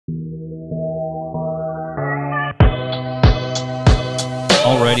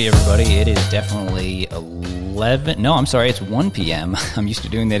Alrighty, everybody. It is definitely 11. No, I'm sorry. It's 1 p.m. I'm used to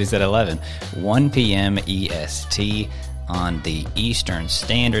doing that. It's at 11. 1 p.m. EST on the Eastern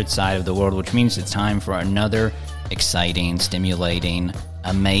Standard side of the world, which means it's time for another exciting, stimulating,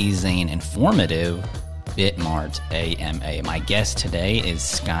 amazing, informative Bitmart AMA. My guest today is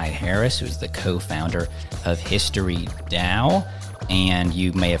Sky Harris, who's the co-founder of History DAO, and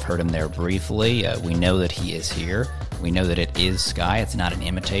you may have heard him there briefly. We know that he is here. We know that it is Sky. It's not an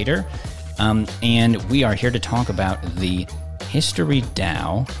imitator. And we are here to talk about the History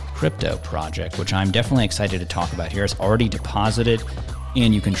DAO crypto project, which I'm definitely excited to talk about here. It's already deposited,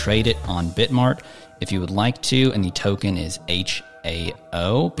 and you can trade it on Bitmart if you would like to, and the token is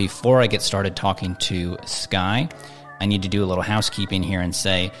HAO. Before I get started talking to Sky, I need to do a little housekeeping here and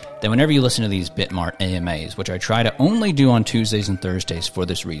say that whenever you listen to these Bitmart AMAs, which I try to only do on Tuesdays and Thursdays for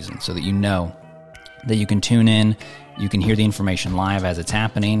this reason, so that you know that you can tune in, you can hear the information live as it's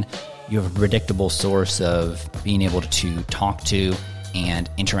happening, you have a predictable source of being able to talk to and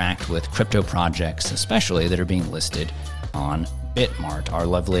interact with crypto projects, especially that are being listed on Bitmart, our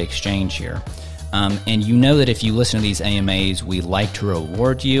lovely exchange here. And you know that if you listen to these AMAs, we like to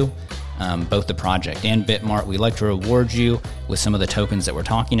reward you, both the project and Bitmart. We like to reward you with some of the tokens that we're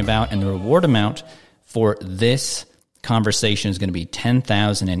talking about, and the reward amount for this conversation is going to be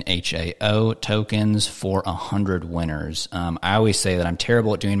 10,000 in HAO tokens for 100 winners. I always say that I'm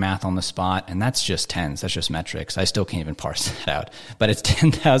terrible at doing math on the spot, and that's just tens. That's just metrics. I still can't even parse that out. But it's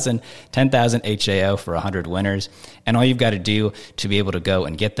 10,000 HAO for 100 winners. And all you've got to do to be able to go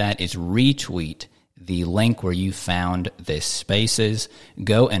and get that is retweet the link where you found this spaces.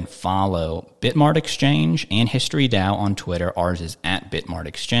 Go and follow Bitmart Exchange and History DAO on Twitter. Ours is at Bitmart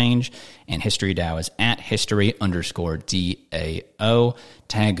Exchange, and History DAO is at history_DAO.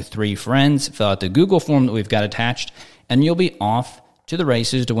 Tag 3 friends, fill out the Google form that we've got attached, and you'll be off to the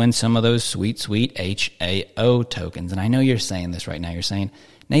races to win some of those sweet, sweet HAO tokens. And I know you're saying this right now. You're saying,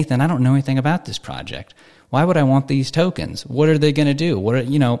 Nathan, I don't know anything about this project. Why would I want these tokens? What are they going to do?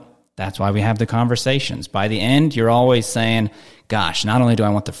 That's why we have the conversations. By the end, you're always saying, gosh, not only do I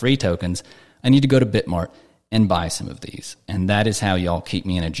want the free tokens, I need to go to Bitmart and buy some of these. And that is how y'all keep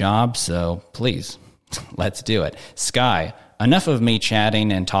me in a job. So please, let's do it. Sky, enough of me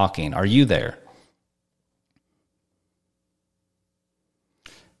chatting and talking. Are you there?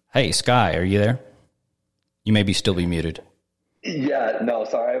 Hey, Sky, are you there? You may still be muted. Yeah, no,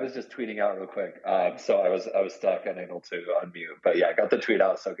 sorry. I was just tweeting out real quick. So I was stuck, unable to unmute. But yeah, I got the tweet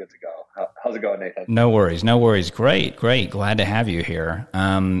out, so good to go. How's it going, Nathan? No worries. Great. Glad to have you here.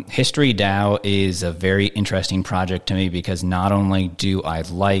 History DAO is a very interesting project to me because not only do I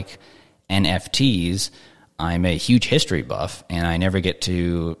like NFTs, I'm a huge history buff, and I never get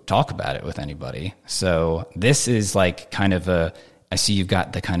to talk about it with anybody. So this is like kind of I see you've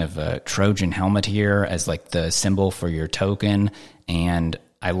got the kind of a Trojan helmet here as like the symbol for your token. And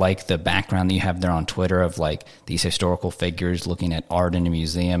I like the background that you have there on Twitter of like these historical figures looking at art in a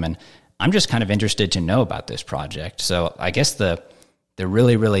museum. And I'm just kind of interested to know about this project. So I guess the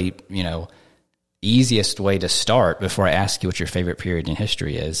really, really, easiest way to start before I ask you what your favorite period in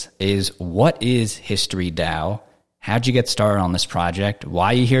history is what is History DAO? How'd you get started on this project? Why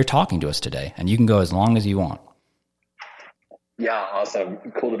are you here talking to us today? And you can go as long as you want. Yeah, awesome.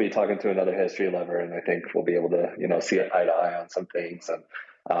 Cool to be talking to another history lover, and I think we'll be able to, see eye to eye on some things. And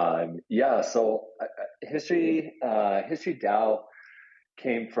so history DAO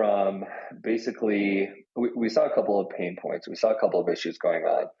came from basically we saw a couple of pain points. We saw a couple of issues going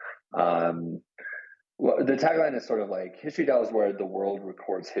on. The tagline is sort of like History DAO is where the world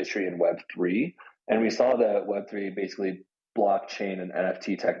records history in Web3, and we saw that Web3 basically blockchain and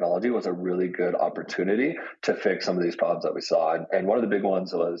NFT technology was a really good opportunity to fix some of these problems that we saw. And one of the big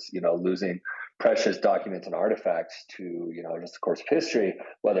ones was, losing precious documents and artifacts to, just the course of history,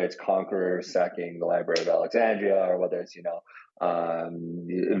 whether it's conquerors sacking the Library of Alexandria or whether it's,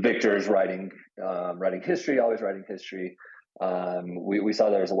 victors writing history, always writing history. We saw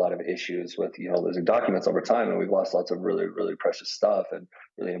there was a lot of issues with, losing documents over time, and we've lost lots of really, really precious stuff and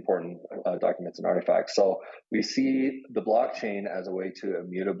really important documents and artifacts. So we see the blockchain as a way to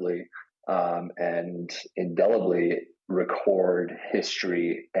immutably and indelibly record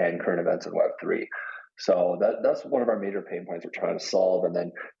history and current events in Web3. So that's one of our major pain points we're trying to solve. And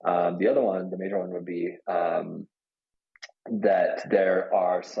then the major one would be that there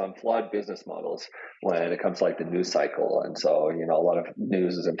are some flawed business models when it comes to like the news cycle. And so, a lot of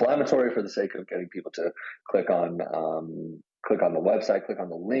news is inflammatory for the sake of getting people to click on the website, click on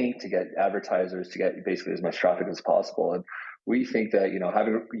the link to get advertisers, to get basically as much traffic as possible. And we think that,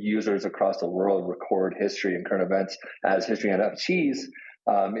 having users across the world record history and current events as history NFTs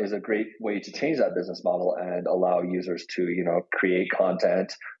is a great way to change that business model and allow users to, create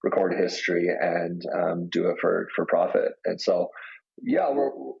content, record history, and do it for profit. And so, yeah,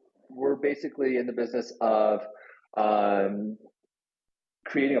 we're basically in the business of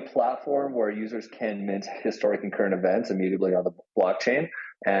creating a platform where users can mint historic and current events immediately on the blockchain.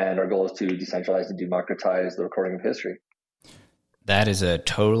 And our goal is to decentralize and democratize the recording of history. That is a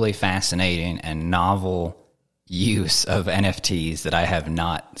totally fascinating and novel use of NFTs that I have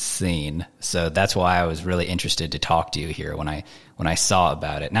not seen. So that's why I was really interested to talk to you here when I saw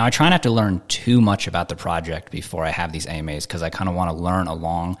about it. Now, I try not to learn too much about the project before I have these AMAs because I kind of want to learn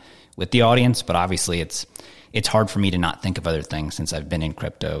along with the audience, but obviously it's hard for me to not think of other things since I've been in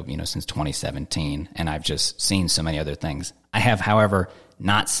crypto, since 2017, and I've just seen so many other things. I have, however,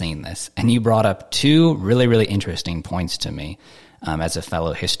 not seen this, and you brought up two really, really interesting points to me as a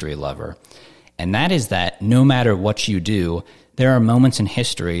fellow history lover, and that is that no matter what you do, there are moments in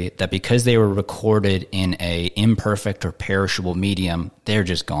history that because they were recorded in a imperfect or perishable medium, they're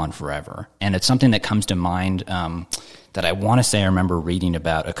just gone forever. And it's something that comes to mind that I want to say I remember reading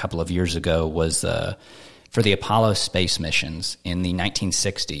about a couple of years ago was for the Apollo space missions in the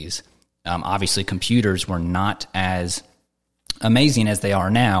 1960s. Obviously, computers were not as amazing as they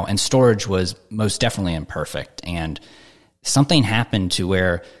are now, and storage was most definitely imperfect. And something happened to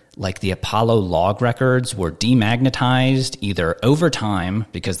where like the Apollo log records were demagnetized either over time,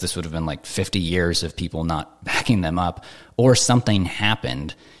 because this would have been like 50 years of people not backing them up, or something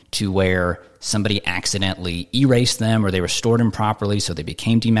happened to where somebody accidentally erased them or they were stored improperly, so they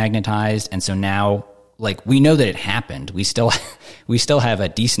became demagnetized. And so now, like, we know that it happened. We still have a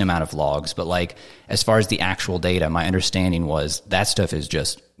decent amount of logs, but like as far as the actual data, my understanding was that stuff is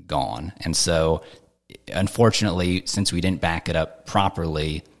just gone. And so unfortunately, since we didn't back it up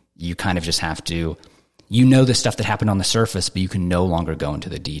properly, you kind of just have to, the stuff that happened on the surface, but you can no longer go into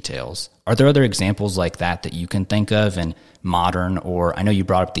the details. Are there other examples like that you can think of in modern, or I know you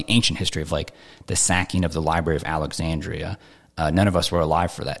brought up the ancient history of like the sacking of the Library of Alexandria. None of us were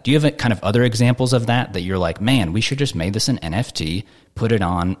alive for that. Do you have kind of other examples of that you're like, man, we should just make this an NFT, put it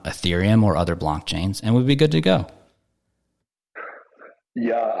on Ethereum or other blockchains, and we'd be good to go?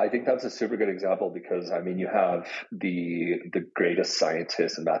 Yeah, I think that's a super good example because, you have the greatest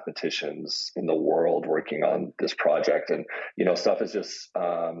scientists and mathematicians in the world working on this project. And, stuff is just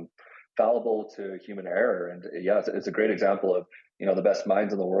fallible to human error. And yeah, it's a great example of, the best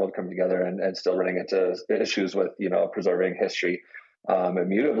minds in the world coming together and still running into issues with, preserving history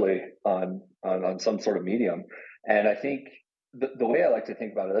immutably on some sort of medium. And I think the way I like to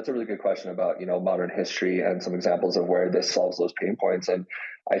think about it, that's a really good question about, modern history and some examples of where this solves those pain points. And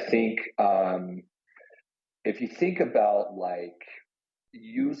I think if you think about like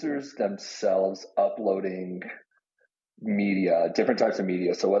users themselves uploading media, different types of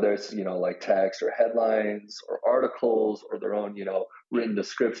media. So whether it's, like text or headlines or articles or their own, written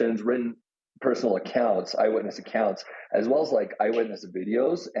descriptions, written personal accounts, eyewitness accounts, as well as like eyewitness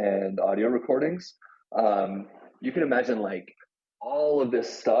videos and audio recordings. You can imagine like all of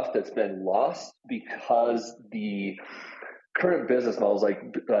this stuff that's been lost because the current business models, like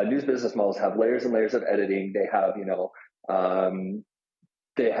news business models, have layers and layers of editing. They have,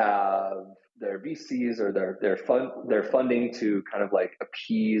 they have their VCs or their funding to kind of like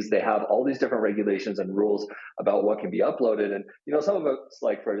appease. They have all these different regulations and rules about what can be uploaded. And, some of it's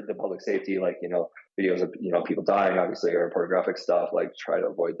like for the public safety, like, videos of, people dying, obviously, or pornographic stuff, like try to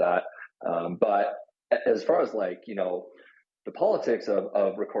avoid that. But as far as like, the politics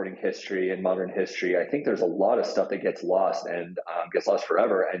of recording history and modern history, I think there's a lot of stuff that gets lost and gets lost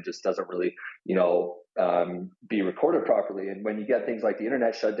forever and just doesn't really, be recorded properly. And when you get things like the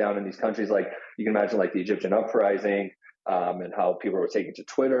internet shut down in these countries, like you can imagine like the Egyptian uprising and how people were taking to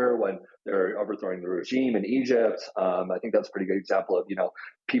Twitter when they're overthrowing the regime in Egypt. I think that's a pretty good example of,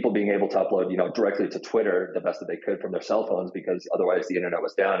 people being able to upload, directly to Twitter the best that they could from their cell phones because otherwise the internet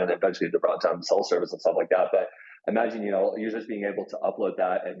was down and eventually they brought down cell service and stuff like that. But imagine, users being able to upload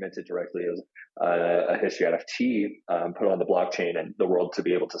that and mint it directly as a history NFT, put it on the blockchain and the world to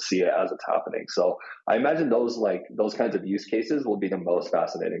be able to see it as it's happening. So I imagine those kinds of use cases will be the most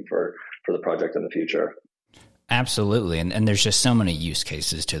fascinating for the project in the future. Absolutely. And there's just so many use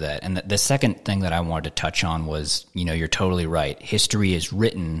cases to that. And the second thing that I wanted to touch on was, you're totally right. History is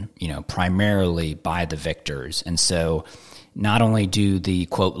written, primarily by the victors. And so not only do the,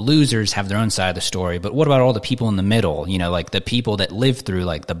 quote, losers have their own side of the story, but what about all the people in the middle, like the people that lived through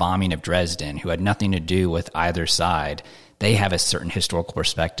like the bombing of Dresden who had nothing to do with either side? They have a certain historical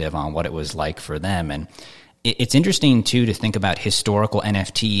perspective on what it was like for them. And it's interesting, too, to think about historical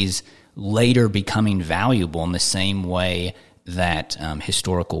NFTs later becoming valuable in the same way that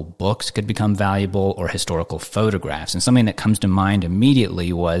historical books could become valuable or historical photographs. And something that comes to mind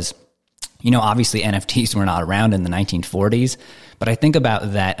immediately was, obviously NFTs were not around in the 1940s, but I think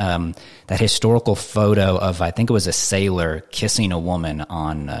about that that historical photo of, I think it was a sailor kissing a woman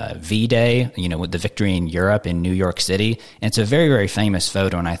on V-Day, with the victory in Europe in New York City. And it's a very, very famous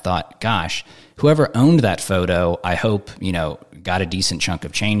photo. And I thought, gosh, whoever owned that photo, I hope, got a decent chunk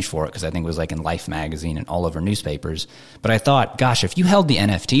of change for it, because I think it was like in Life magazine and all over newspapers. But I thought, gosh, if you held the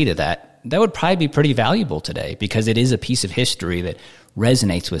NFT to that would probably be pretty valuable today, because it is a piece of history that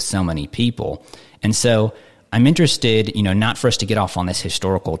resonates with so many people. And so I'm interested, not for us to get off on this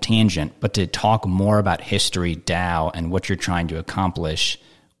historical tangent, but to talk more about History DAO and what you're trying to accomplish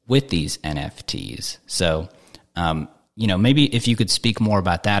with these NFTs. So, maybe if you could speak more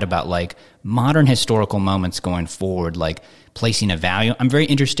about that, about like modern historical moments going forward, like placing a value. I'm very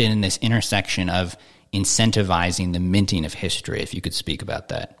interested in this intersection of incentivizing the minting of history, if you could speak about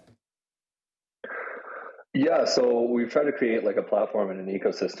that. Yeah, so we've tried to create like a platform and an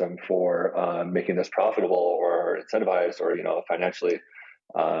ecosystem for making this profitable or incentivized or, financially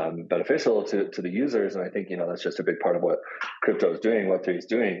beneficial to the users. And I think, that's just a big part of what crypto is doing, Web3 is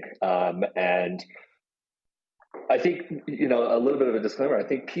doing. And I think, a little bit of a disclaimer, I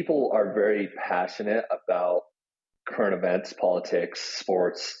think people are very passionate about current events, politics,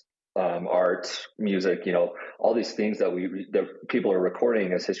 sports, art, music, all these things that people are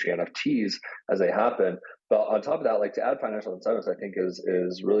recording as history NFTs as they happen. But on top of that, like to add financial incentives, I think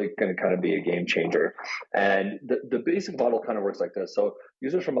is really going to kind of be a game changer. And the basic model kind of works like this. So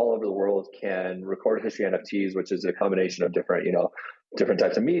users from all over the world can record history NFTs, which is a combination of different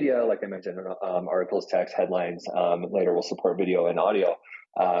types of media. Like I mentioned, articles, text, headlines. Later we'll support video and audio.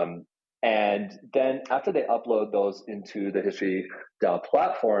 And then after they upload those into the History DAO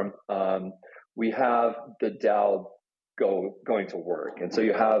platform, we have the DAO going to work. And so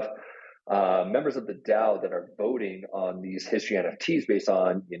you have members of the DAO that are voting on these history NFTs based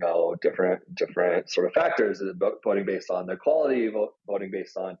on, different sort of factors, voting based on their quality, voting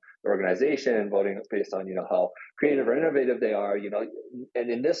based on the organization, voting based on, how creative or innovative they are, and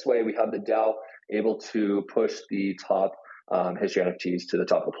in this way we have the DAO able to push the top history NFTs to the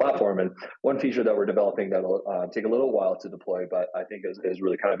top of the platform. And one feature that we're developing that'll take a little while to deploy, but I think is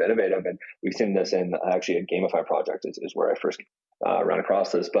really kind of innovative. And we've seen this in actually a Gamify project is where I first ran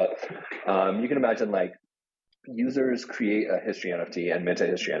across this. But you can imagine like users create a history NFT and mint a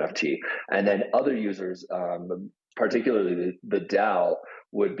history NFT. And then other users, particularly the DAO,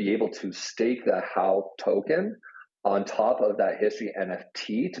 would be able to stake the HOW token on top of that history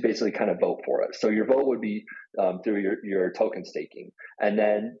NFT to basically kind of vote for it. So your vote would be through your token staking. And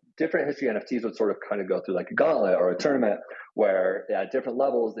then different history NFTs would sort of kind of go through like a gauntlet or a tournament where at different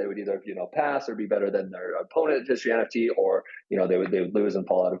levels, they would either, pass or be better than their opponent history NFT, or, they would lose and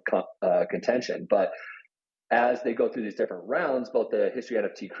fall out of contention. But as they go through these different rounds, both the history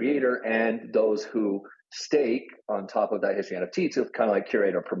NFT creator and those who stake on top of that history NFT to kind of like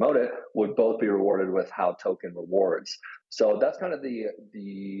curate or promote it would both be rewarded with HOW token rewards. So that's kind of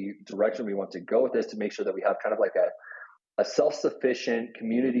the direction we want to go with this, to make sure that we have kind of like a self-sufficient,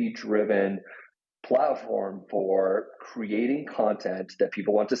 community-driven platform for creating content that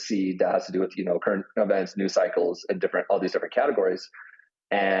people want to see that has to do with, current events, news cycles, and all these different categories.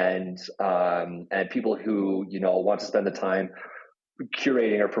 And people who, want to spend the time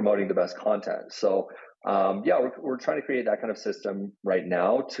curating or promoting the best content. So we're trying to create that kind of system right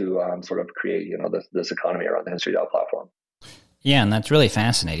now to sort of create, this economy around the History DAO platform. Yeah, and that's really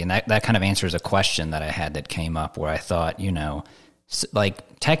fascinating. That kind of answers a question that I had that came up where I thought,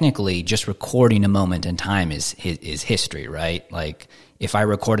 like technically just recording a moment in time is history, right? Like if I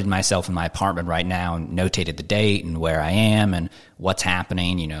recorded myself in my apartment right now and notated the date and where I am and what's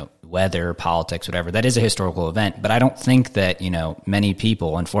happening, weather, politics, whatever, that is a historical event. But I don't think that, many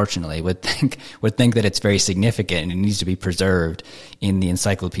people, unfortunately, would think that it's very significant and it needs to be preserved in the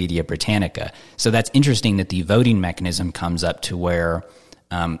Encyclopedia Britannica. So that's interesting that the voting mechanism comes up to where,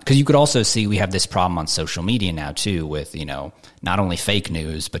 because you could also see we have this problem on social media now too with, not only fake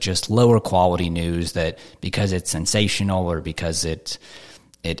news, but just lower quality news that because it's sensational or because it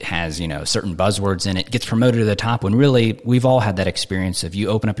has, certain buzzwords in it, gets promoted to the top, when really we've all had that experience of you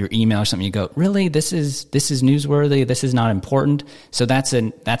open up your email or something, you go, really, this is newsworthy, this is not important. So that's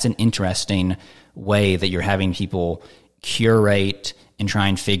an interesting way that you're having people curate and try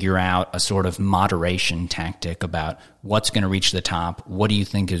and figure out a sort of moderation tactic about what's going to reach the top, what do you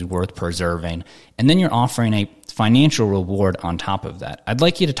think is worth preserving, and then you're offering a financial reward on top of that. I'd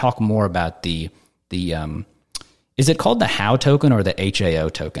like you to talk more about the is it called the HOW token or the HAO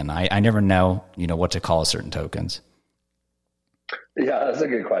token? I never know, what to call certain tokens. Yeah, that's a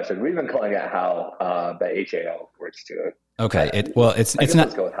good question. We've been calling it how, but HAO works too. Okay. I, I It's guess let's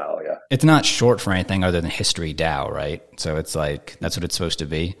not go with how. Yeah. it's not short for anything other than history DAO, right? So it's like that's what it's supposed to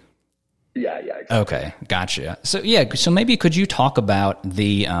be. Yeah. Yeah. Exactly. Okay, gotcha. So yeah, so maybe could you talk about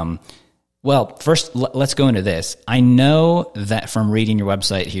the well, first let's go into this. I know that from reading your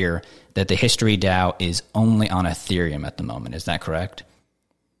website here that the history DAO is only on Ethereum at the moment. Is that correct?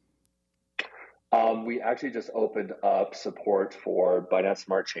 We actually just opened up support for Binance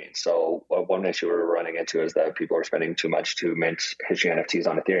Smart Chain. So one issue we're running into is that people are spending too much to mint history NFTs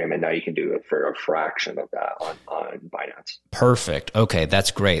on Ethereum, and now you can do it for a fraction of that on Binance. Perfect. Okay,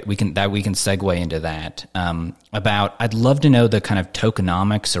 that's great. We can segue into that. About I'd love to know the kind of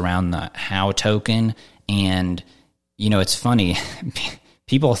tokenomics around the how token, and it's funny.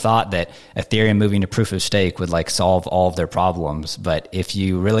 People thought that Ethereum moving to proof of stake would like solve all of their problems, but if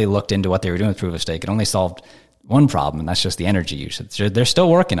you really looked into what they were doing with proof of stake, it only solved one problem, and that's just the energy usage. They're still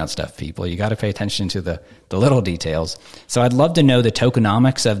working on stuff, people. You got to pay attention to the little details. So I'd love to know the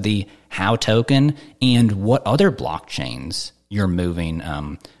tokenomics of the how token and what other blockchains you're moving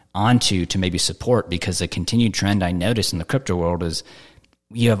onto to maybe support, because a continued trend I noticed in the crypto world is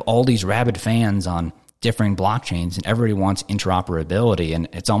you have all these rabid fans on differing blockchains and everybody wants interoperability, and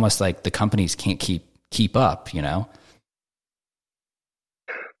it's almost like the companies can't keep up.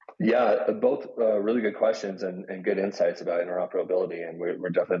 Yeah, both really good questions and good insights about interoperability, and we're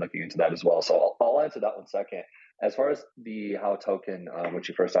definitely looking into that as well. So I'll answer that one second. As far as the how token, which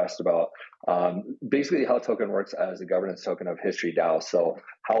you first asked about, basically how token works as a governance token of History DAO. So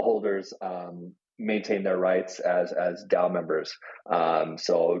how holders maintain their rights as DAO members.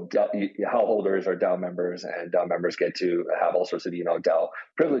 So how holders are DAO members, and DAO members get to have all sorts of DAO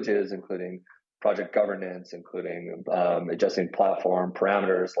privileges, including project governance, including adjusting platform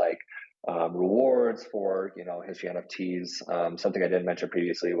parameters like rewards for history NFTs. Something I didn't mention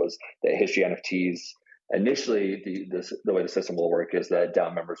previously was that history NFTs initially the way the system will work is that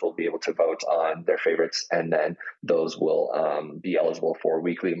DAO members will be able to vote on their favorites, and then those will be eligible for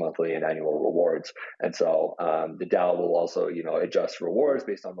weekly, monthly, and annual rewards. And so the DAO will also adjust rewards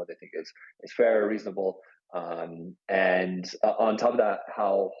based on what they think is fair, reasonable. And on top of that,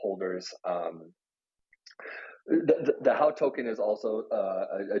 how holders the how token is also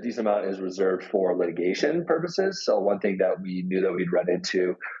a decent amount is reserved for litigation purposes. So one thing that we knew that we'd run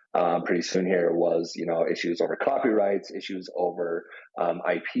into pretty soon here was issues over copyrights, issues over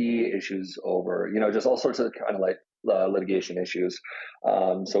IP, issues over just all sorts of kind of like litigation issues.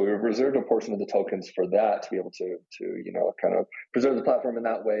 So we've reserved a portion of the tokens for that to be able to kind of preserve the platform in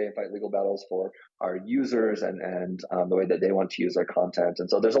that way and fight legal battles for our users and the way that they want to use our content. And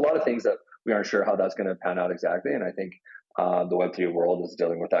so there's a lot of things that we aren't sure how that's going to pan out exactly. And I think the Web3 world is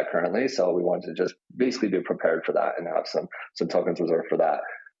dealing with that currently. So we wanted to just basically be prepared for that and have some tokens reserved for that.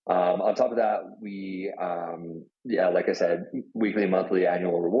 On top of that, we, like I said, weekly, monthly,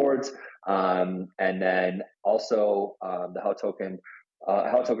 annual rewards. And then also the how token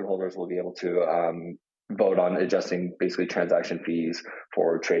holders will be able to vote on adjusting basically transaction fees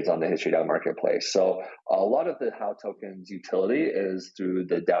for trades on the History DAO marketplace. So a lot of the how tokens utility is through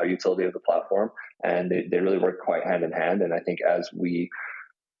the DAO utility of the platform, and they really work quite hand in hand. And I think as we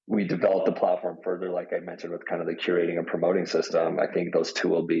develop the platform further, like I mentioned, with kind of the curating and promoting system, I think those two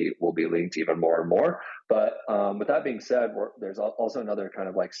will be linked even more and more. But with that being said, there's also another kind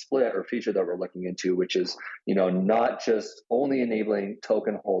of like split or feature that we're looking into, which is not just only enabling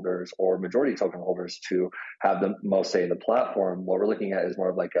token holders or majority token holders to have the most say in the platform. What we're looking at is more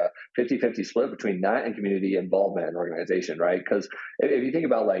of like a 50-50 split between that and community involvement and organization, right? Because if you think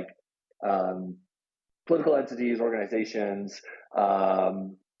about like political entities, organizations,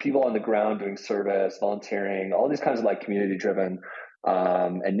 people on the ground doing service, volunteering, all these kinds of like community driven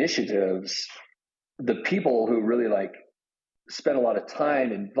initiatives, the people who really like spend a lot of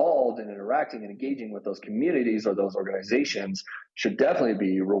time involved in interacting and engaging with those communities or those organizations should definitely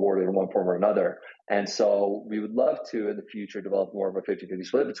be rewarded in one form or another. And so we would love to in the future develop more of a 50-50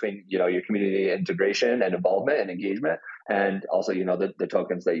 split between your community integration and involvement and engagement, and also the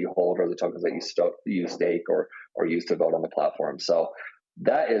tokens that you hold or the tokens that you stake or use to vote on the platform. So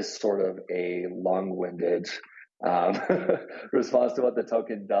that is sort of a long-winded response to what the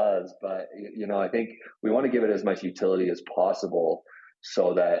token does, but I think we want to give it as much utility as possible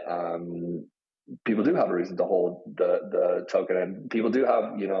so that people do have a reason to hold the token, and people do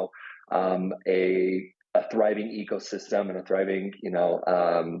have a thriving ecosystem and a thriving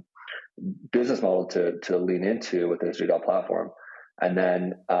business model to lean into with the History DAO platform. And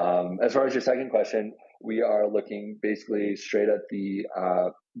then as far as your second question, we are looking basically straight at the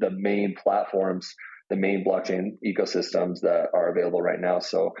main platforms the main blockchain ecosystems that are available right now.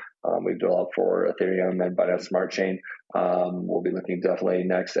 So we've developed for Ethereum and Binance Smart Chain. We'll be looking definitely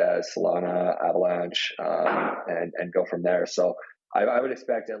next at Solana, Avalanche, and go from there. So I would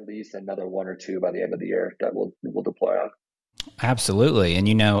expect at least another one or two by the end of the year that we'll deploy on. Absolutely.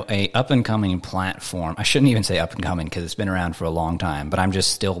 And a up-and-coming platform, I shouldn't even say up-and-coming because it's been around for a long time, but I'm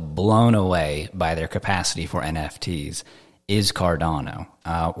just still blown away by their capacity for NFTs, is Cardano.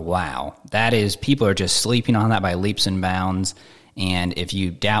 Wow. That is, people are just sleeping on that by leaps and bounds. And if you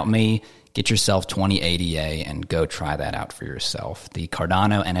doubt me, get yourself 20 ADA and go try that out for yourself. The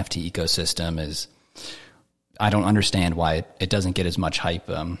Cardano NFT ecosystem is, I don't understand why it doesn't get as much hype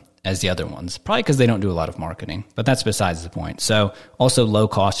as the other ones. Probably because they don't do a lot of marketing, but that's besides the point. So also low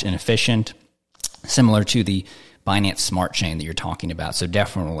cost and efficient, similar to the Binance Smart Chain that you're talking about. So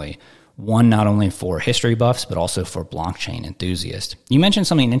definitely one not only for history buffs, but also for blockchain enthusiasts. You mentioned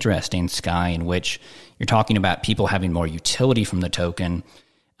something interesting, Sky, in which you're talking about people having more utility from the token,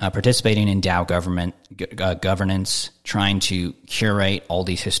 participating in DAO governance, trying to curate all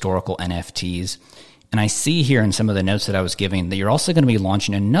these historical NFTs. And I see here in some of the notes that I was giving that you're also going to be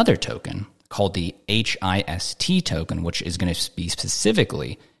launching another token called the HIST token, which is going to be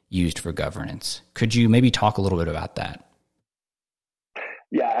specifically used for governance. Could you maybe talk a little bit about that?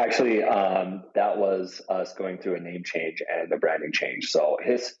 Yeah, actually, that was us going through a name change and a branding change. So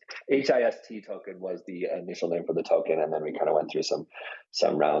his HIST token was the initial name for the token, and then we kind of went through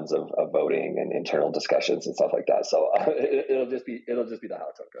some rounds of voting and internal discussions and stuff like that. So it'll just be the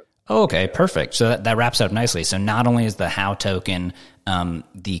HOW token. Oh, okay, perfect. So that wraps up nicely. So not only is the HOW token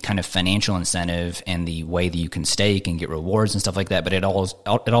the kind of financial incentive and the way that you can stake and get rewards and stuff like that, but it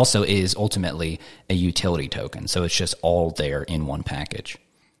also is ultimately a utility token. So it's just all there in one package.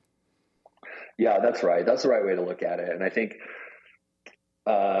 Yeah, that's right. That's the right way to look at it. And I think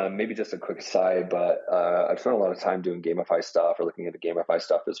maybe just a quick aside, but I've spent a lot of time doing GameFi stuff or looking into GameFi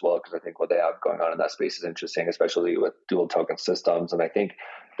stuff as well, because I think what they have going on in that space is interesting, especially with dual token systems. And I think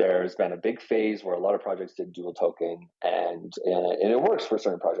there's been a big phase where a lot of projects did dual token, and it works for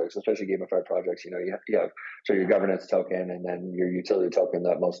certain projects, especially GameFi projects. You have so your governance token and then your utility token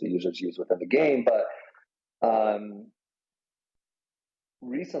that most of the users use within the game. But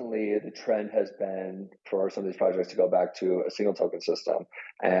recently, the trend has been for some of these projects to go back to a single token system.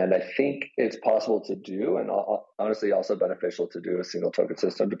 And I think it's possible to do, and honestly also beneficial to do a single token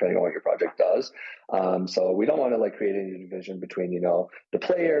system depending on what your project does. So we don't want to create any division between, the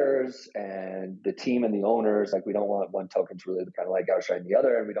players and the team and the owners. We don't want one token to really kind of outshine the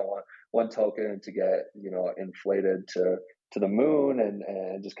other. And we don't want one token to get, inflated to the moon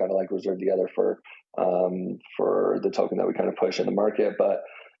and just kind of reserve the other for the token that we kind of push in the market. But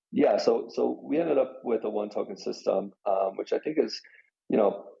yeah, so we ended up with a one token system, which I think is,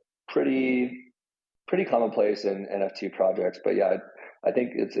 pretty commonplace in NFT projects. But yeah, I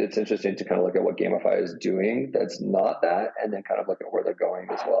think it's interesting to kind of look at what GameFi is doing that's not that, and then kind of look at where they're going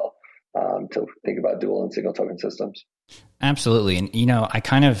as well, to think about dual and single token systems. Absolutely. And,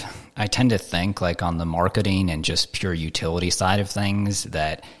 I tend to think on the marketing and just pure utility side of things,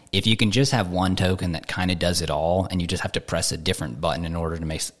 that if you can just have one token that kind of does it all, and you just have to press a different button in order to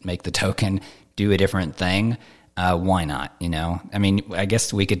make the token do a different thing, why not? I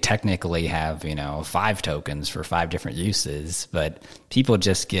guess we could technically have, 5 tokens for 5 different uses, but people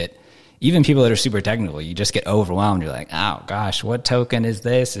just get, even people that are super technical, you just get overwhelmed. You're like, oh gosh, what token is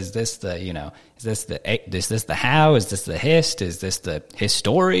this? Is this the, is this the how? Is this the hist? Is this the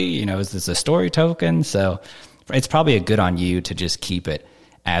history? Is this a story token? So it's probably a good on you to just keep it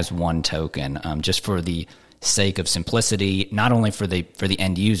as one token, just for the sake of simplicity, not only for the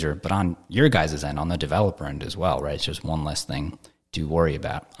end user, but on your guys' end, on the developer end as well, right? It's just one less thing to worry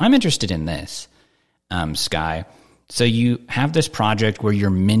about. I'm interested in this, Sky. So you have this project where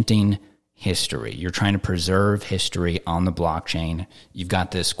you're minting history. You're trying to preserve history on the blockchain. You've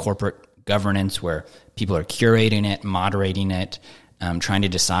got this corporate governance where people are curating it, moderating it, trying to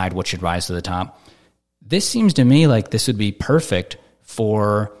decide what should rise to the top. This seems to me like this would be perfect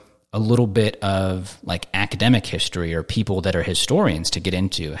for a little bit of academic history or people that are historians to get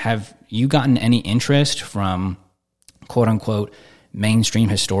into. Have you gotten any interest from quote unquote mainstream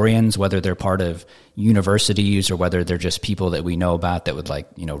historians, whether they're part of universities or whether they're just people that we know about that would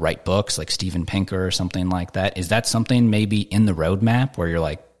write books like Steven Pinker or something like that? Is that something maybe in the roadmap where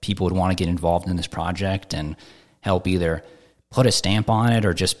you're people would want to get involved in this project and help either put a stamp on it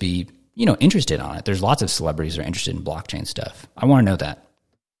or just be, interested on it? There's lots of celebrities that are interested in blockchain stuff. I want to know that.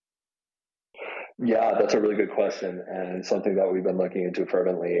 Yeah, that's a really good question and something that we've been looking into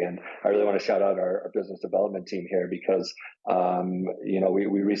fervently. And I really want to shout out our business development team here because,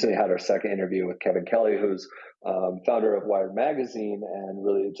 we recently had our second interview with Kevin Kelly, who's founder of Wired Magazine and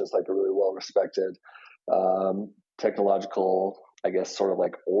really just like a really well-respected technological, I guess, sort of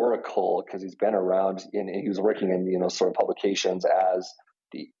like oracle, because he's been around and he was working in, sort of publications as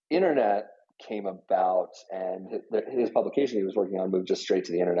the internet came about, and his publication he was working on moved just straight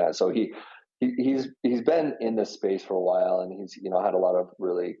to the internet. So he's been in this space for a while, and he's had a lot of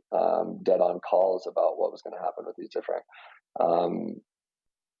really dead on calls about what was going to happen with um,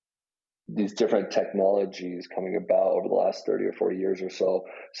 these different technologies coming about over the last 30 or 40 years or so.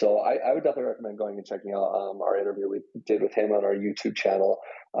 So I would definitely recommend going and checking out our interview we did with him on our YouTube channel.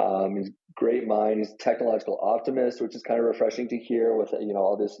 He's a great mind. He's a technological optimist, which is kind of refreshing to hear with,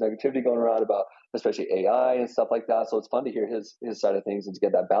 all this negativity going around about especially AI and stuff like that. So it's fun to hear his side of things and to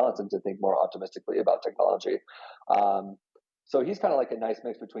get that balance and to think more optimistically about technology. So he's kind of like a nice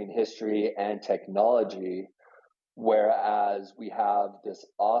mix between history and technology. Whereas we have this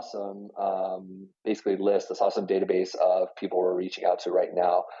awesome, basically list, this awesome database of people we're reaching out to right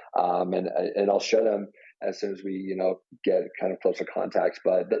now, and I'll share them as soon as we get kind of closer contacts.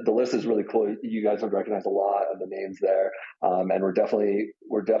 But the list is really cool. You guys would recognize a lot of the names there, and we're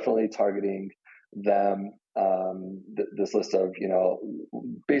definitely targeting them. This list of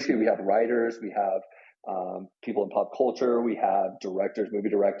basically we have writers, we have people in pop culture, we have directors, movie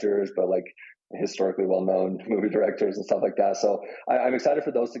directors, but like historically well-known movie directors and stuff like that. So I'm excited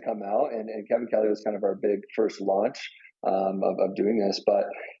for those to come out. And Kevin Kelly was kind of our big first launch of doing this. But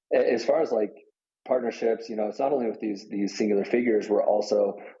as far as like partnerships, it's not only with these singular figures, we're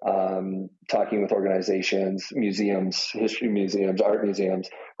also talking with organizations, museums, history museums, art museums.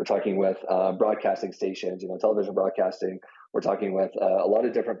 We're talking with broadcasting stations, television broadcasting. We're talking with a lot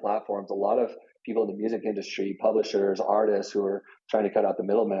of different platforms, a lot of people in the music industry, publishers, artists who are trying to cut out the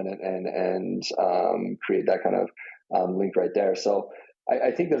middleman and create that kind of link right there. So I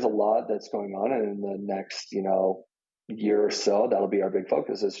think there's a lot that's going on, and in the next year or so, that'll be our big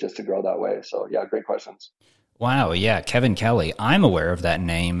focus, is just to grow that way. So yeah, great questions. Wow, yeah, Kevin Kelly. I'm aware of that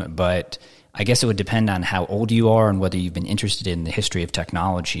name, but I guess it would depend on how old you are and whether you've been interested in the history of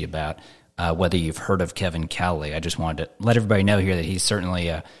technology about whether you've heard of Kevin Kelly. I just wanted to let everybody know here that he's certainly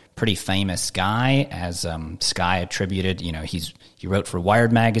a pretty famous guy, as Sky attributed. He wrote for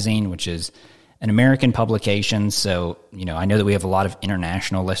Wired Magazine, which is an American publication. So, I know that we have a lot of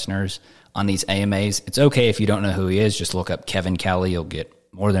international listeners on these AMAs. It's okay if you don't know who he is. Just look up Kevin Kelly. You'll get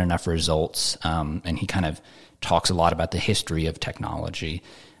more than enough results. And he kind of talks a lot about the history of technology.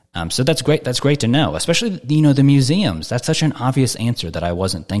 So that's great. That's great to know, especially, the museums. That's such an obvious answer that I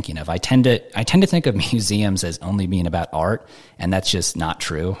wasn't thinking of. I tend to think of museums as only being about art, and that's just not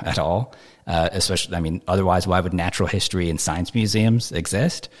true at all. Especially, otherwise, why would natural history and science museums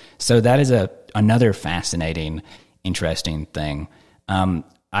exist? So that is another fascinating, interesting thing.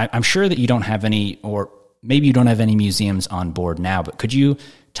 I'm sure that you don't have any, or maybe you don't have any museums on board now, but could you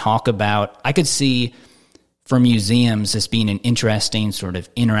talk about, I could see for museums this being an interesting sort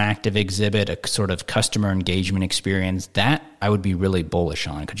of interactive exhibit, a sort of customer engagement experience that I would be really bullish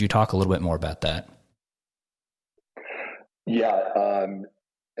on. Could you talk a little bit more about that? Yeah.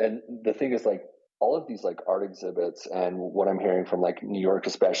 And the thing is, like, all of these like art exhibits, and what I'm hearing from like New York,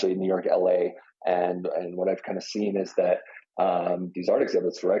 especially New York, LA, and what I've kind of seen is that these art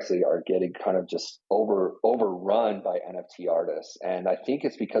exhibits are getting kind of just overrun by NFT artists. And I think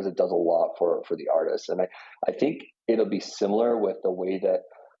it's because it does a lot for the artists. And I think it'll be similar with the way that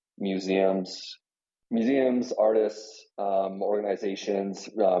museums, artists, organizations,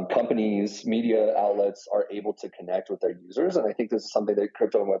 companies, media outlets are able to connect with their users. And I think this is something that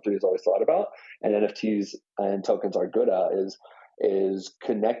crypto and Web3 has always thought about, and NFTs and tokens are good at, is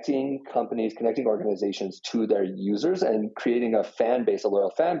connecting companies, connecting organizations to their users, and creating a fan base, a loyal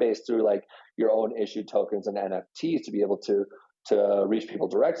fan base through like your own issued tokens and NFTs to be able to reach people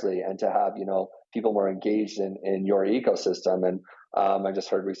directly and to have, people more engaged in your ecosystem. And I just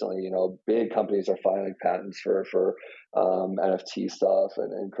heard recently, big companies are filing patents for NFT stuff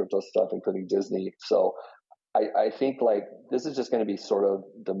and crypto stuff, including Disney. So I think like this is just going to be sort of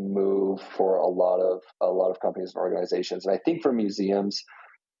the move for a lot of companies and organizations. And I think for museums,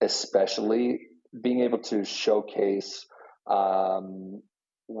 especially, being able to showcase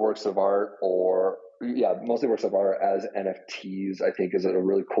works of art, mostly works of art as NFTs, I think is a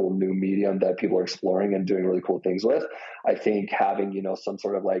really cool new medium that people are exploring and doing really cool things with. I think having, some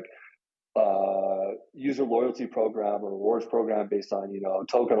sort of like user loyalty program or rewards program based on,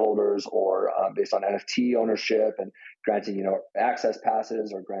 token holders, or based on NFT ownership, and granting, access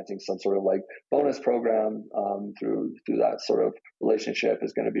passes, or granting some sort of like bonus program through that sort of relationship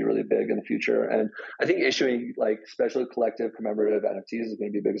is going to be really big in the future. And I think issuing like special collective commemorative NFTs is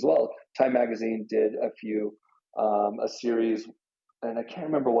going to be big as well. Time Magazine did a series, and I can't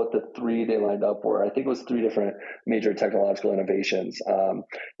remember what the three they lined up were. I think it was three different major technological innovations. The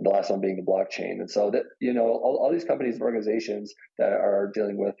last one being the blockchain. And so that, all these companies and organizations that are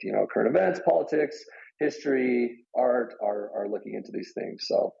dealing with, current events, politics, history, art are looking into these things.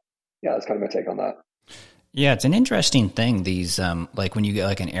 So yeah, that's kind of my take on that. Yeah, it's an interesting thing. These, like when you get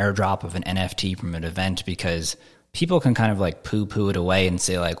like an airdrop of an NFT from an event, because people can kind of like poo-poo it away and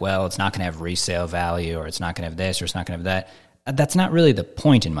say like, well, it's not going to have resale value, or it's not going to have this, or it's not going to have that. That's not really the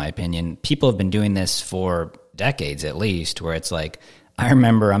point, in my opinion. People have been doing this for decades at least, where it's like, I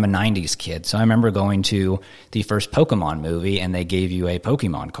remember, I'm a 90s kid, so I remember going to the first Pokemon movie and they gave you a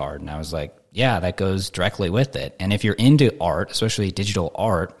Pokemon card. And I was like, yeah, that goes directly with it. And if you're into art, especially digital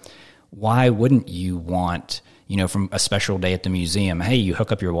art, why wouldn't you want, from a special day at the museum, hey, you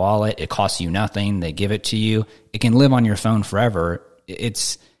hook up your wallet, it costs you nothing, they give it to you, it can live on your phone forever.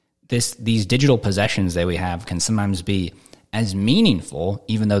 It's these digital possessions that we have can sometimes be as meaningful,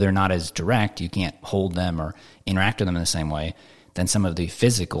 even though they're not as direct, you can't hold them or interact with them in the same way, than some of the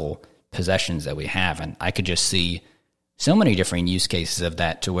physical possessions that we have. And I could just see so many different use cases of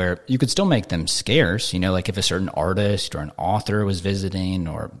that, to where you could still make them scarce, like if a certain artist or an author was visiting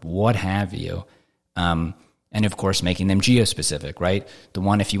or what have you. And of course, making them geospecific, right? The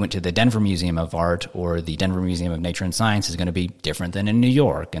one, if you went to the Denver Museum of Art or the Denver Museum of Nature and Science, is going to be different than in New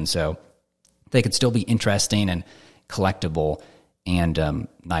York. And so they could still be interesting and collectible and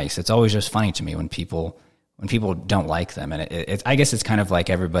nice. It's always just funny to me when people don't like them, and I guess it's kind of like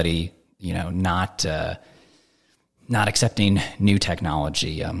everybody, not accepting new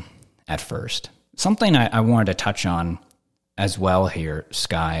technology at first. Something I wanted to touch on as well here,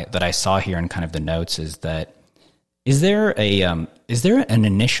 Sky, that I saw here in kind of the notes is that is there an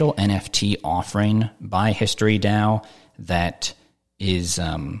initial NFT offering by History DAO that is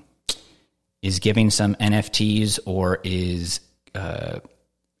giving some NFTs, or is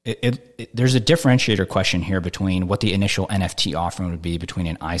there's a differentiator question here between what the initial NFT offering would be between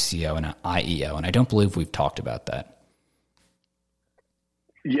an ICO and an IEO, and I don't believe we've talked about that.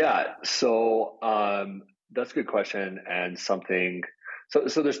 Yeah, so that's a good question, and something.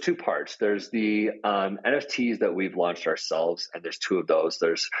 So there's two parts. There's the NFTs that we've launched ourselves, and there's two of those.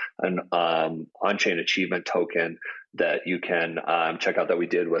 There's an on-chain achievement token that you can check out that we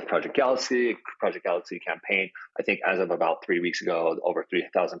did with Project Galaxy campaign. I think as of about 3 weeks ago, over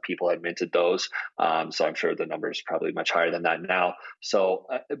 3,000 people had minted those. So I'm sure the number is probably much higher than that now. So,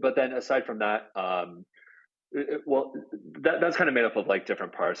 but then aside from that, that's kind of made up of like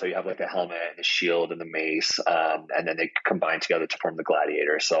different parts. So you have like a helmet and a shield and the mace, and then they combine together to form the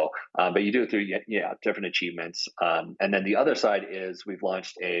gladiator. So, but you do it through different achievements. And then the other side is we've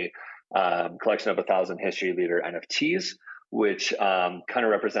launched a collection of 1,000 history leader NFTs, which kind of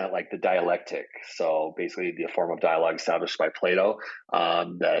represent like the dialectic. So basically the form of dialogue established by Plato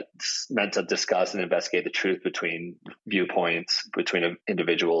that's meant to discuss and investigate the truth between viewpoints between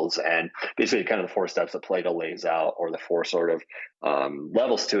individuals, and basically kind of the four steps that Plato lays out, or the four sort of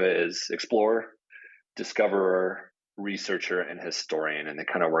levels to it, is explorer, discoverer, researcher, and historian, and they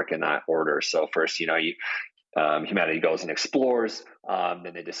kind of work in that order. So first, humanity goes and explores,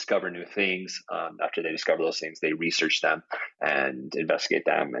 then they discover new things. After they discover those things, they research them and investigate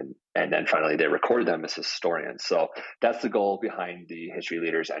them, and then finally they record them as historians. So that's the goal behind the History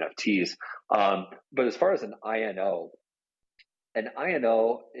Leaders NFTs. But as far as an INO, an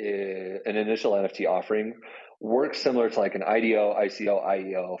initial NFT offering, works similar to like an IDO, ICO,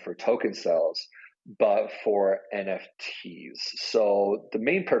 IEO for token sales, but for NFTs. So the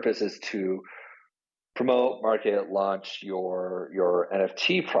main purpose is to promote, market, launch your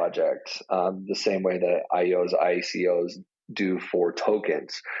NFT project the same way that IEOs, ICOs do for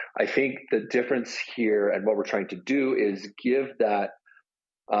tokens. I think the difference here, and what we're trying to do, is give that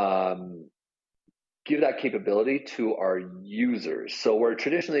capability to our users. So where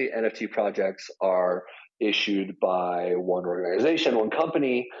traditionally NFT projects are issued by one organization, one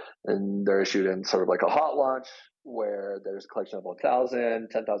company, and they're issued in sort of like a hot launch where there's a collection of 1,000,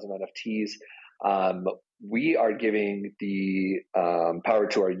 10,000 NFTs. We are giving the power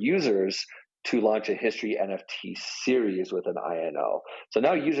to our users to launch a history NFT series with an INO. So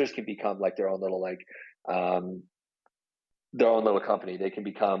now users can become like their own little their own little company. They can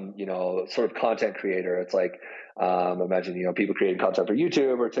become, sort of content creator. It's like, imagine, people creating content for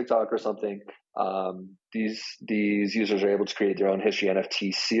YouTube or TikTok or something. These users are able to create their own history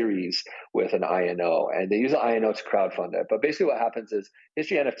NFT series with an INO, and they use an INO to crowdfund it. But basically what happens is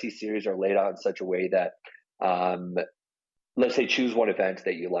history NFT series are laid out in such a way that, let's say choose one event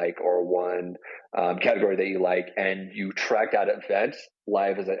that you like or one category that you like, and you track that event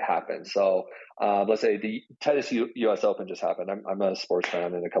live as it happens. So let's say the tennis US Open just happened. I'm a sports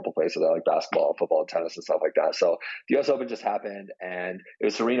fan in a couple places. I like basketball, football, tennis, and stuff like that. So the US Open just happened, and it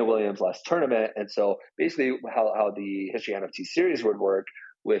was Serena Williams' last tournament. And so basically how the history NFT series would work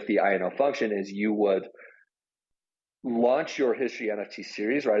with the INO function is you would launch your history NFT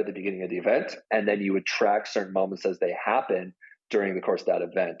series right at the beginning of the event, and then you would track certain moments as they happen during the course of that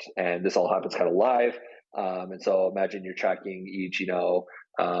event. And this all happens kind of live. And so imagine you're tracking each,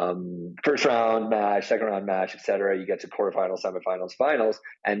 first round match, second round match, etc. You get to quarterfinals, semifinals, finals,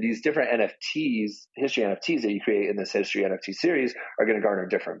 and these different NFTs, history NFTs that you create in this history NFT series are going to garner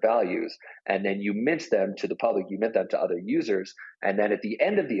different values. And then you mint them to the public, you mint them to other users. And then at the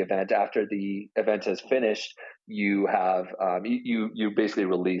end of the event, after the event has finished, you have you basically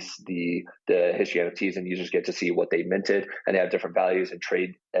release the history NFTs, and users get to see what they minted, and they have different values and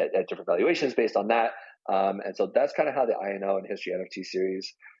trade at different valuations based on that. And so that's kind of how the INO and history NFT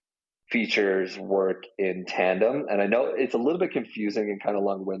series features work in tandem. And I know it's a little bit confusing and kind of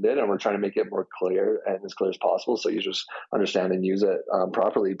long-winded, and we're trying to make it more clear and as clear as possible so users understand and use it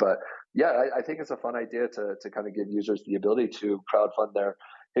properly. But yeah, I think it's a fun idea to kind of give users the ability to crowdfund their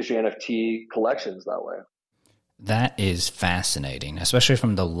history NFT collections that way. That is fascinating, especially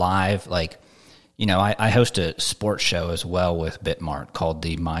from the live, I host a sports show as well with Bitmart called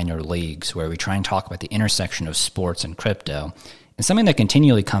the Minor Leagues, where we try and talk about the intersection of sports and crypto. And something that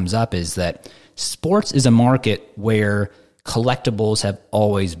continually comes up is that sports is a market where collectibles have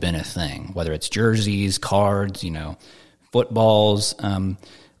always been a thing, whether it's jerseys, cards, footballs,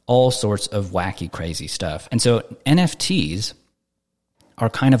 all sorts of wacky, crazy stuff. And so NFTs are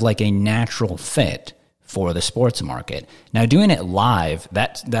kind of like a natural fit for the sports market. Now, doing it live,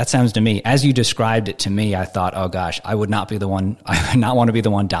 that sounds to me, as you described it to me, I thought, oh gosh, I would not want to be the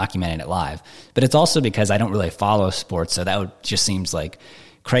one documenting it live. But it's also because I don't really follow sports, so that just seems like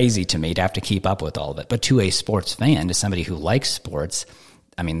crazy to me to have to keep up with all of it. But to a sports fan, to somebody who likes sports,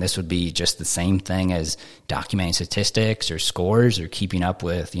 I mean, this would be just the same thing as documenting statistics or scores or keeping up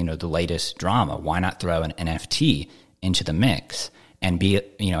with, the latest drama. Why not throw an NFT into the mix and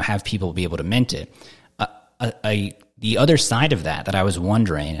have people be able to mint it? The other side of that I was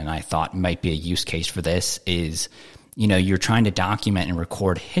wondering, and I thought might be a use case for this is, you're trying to document and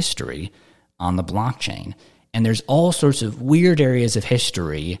record history on the blockchain. And there's all sorts of weird areas of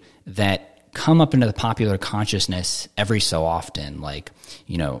history that come up into the popular consciousness every so often, like,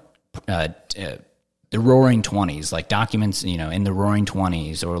 the Roaring Twenties, like documents, in the Roaring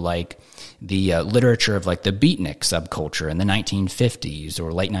Twenties, or like the literature of like the beatnik subculture in the 1950s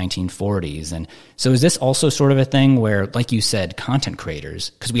or late 1940s. And so is this also sort of a thing where, like you said, content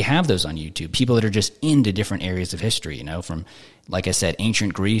creators, because we have those on YouTube, people that are just into different areas of history, from, like I said,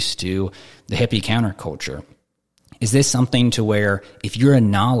 ancient Greece to the hippie counterculture. Is this something to where if you're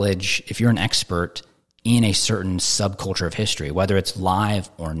an expert in a certain subculture of history, whether it's live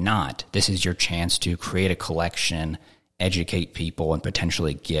or not, this is your chance to create a collection, educate people, and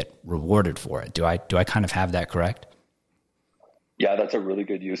potentially get rewarded for it? Do I kind of have that correct? Yeah, that's a really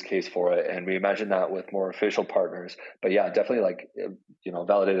good use case for it. And we imagine that with more official partners. But yeah, definitely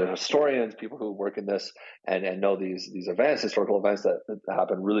validated historians, people who work in this and know these events, historical events that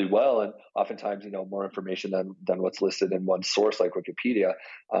happen really well. And oftentimes, more information than what's listed in one source like Wikipedia.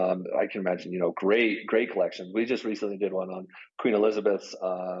 I can imagine, great collections. We just recently did one on Queen Elizabeth's,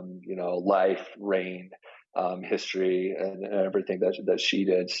 life, reign, history and everything that she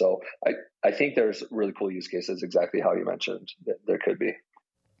did. So I think there's really cool use cases, exactly how you mentioned that there could be.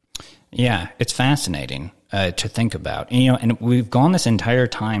 Yeah, it's fascinating to think about. And we've gone this entire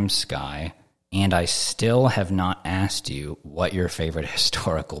time, Sky, and I still have not asked you what your favorite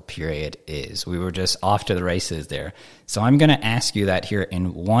historical period is. We were just off to the races there. So I'm going to ask you that here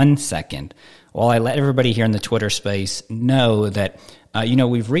in 1 second, while I let everybody here in the Twitter space know that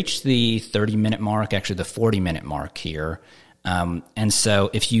we've reached the 30-minute mark, actually the 40-minute mark here. And so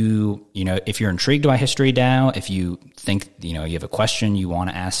if you're intrigued by History DAO, if you think, you have a question you want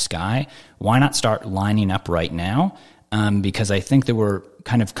to ask Sky, why not start lining up right now? Because I think that we're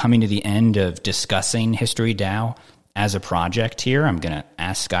kind of coming to the end of discussing History DAO as a project here. I'm going to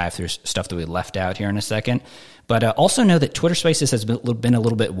ask Sky if there's stuff that we left out here in a second. But also know that Twitter Spaces has been a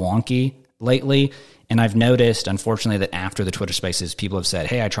little bit wonky lately. And I've noticed, unfortunately, that after the Twitter Spaces, people have said,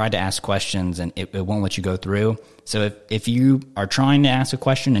 hey, I tried to ask questions and it won't let you go through. So if you are trying to ask a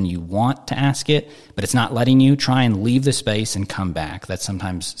question and you want to ask it, but it's not letting you, try and leave the space and come back. That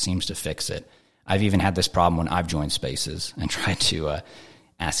sometimes seems to fix it. I've even had this problem when I've joined Spaces and tried to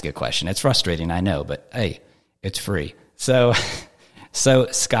ask a question. It's frustrating, I know, but hey, it's free. So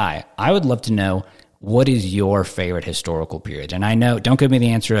Sky, I would love to know, what is your favorite historical period? And I know, don't give me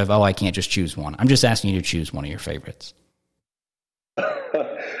the answer of, I can't just choose one. I'm just asking you to choose one of your favorites.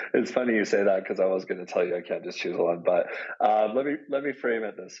 It's funny you say that because I was going to tell you I can't just choose one, but let me frame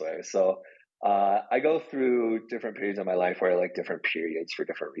it this way. So I go through different periods of my life where I like different periods for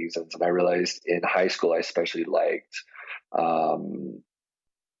different reasons, and I realized in high school I especially liked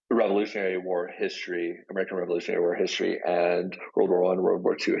Revolutionary War history, American Revolutionary War history, and World War I, World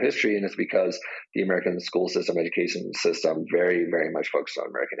War II history. And it's because the American school system, education system, very, very much focused on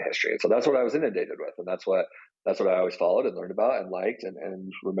American history. And so that's what I was inundated with. And that's what I always followed and learned about and liked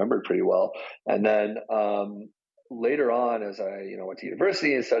and remembered pretty well. And then later on, as I went to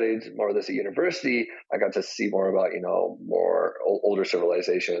university and studied more of this at university, I got to see more about more older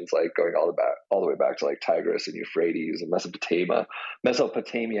civilizations, like going all the way back to like Tigris and Euphrates and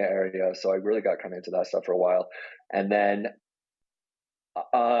Mesopotamia area. So I really got kind of into that stuff for a while, and then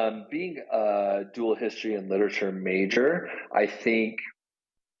being a dual history and literature major, I think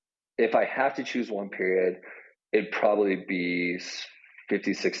if I have to choose one period, it'd probably be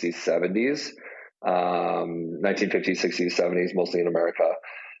 50s, 60s, 70s. 1950s, 60s, 70s, mostly in America,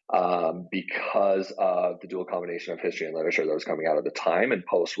 because of the dual combination of history and literature that was coming out at the time. And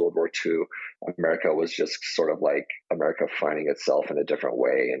post World War II, America was just sort of like America finding itself in a different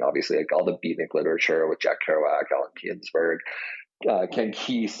way. And obviously, like all the beatnik literature with Jack Kerouac, Allen Ginsberg, Ken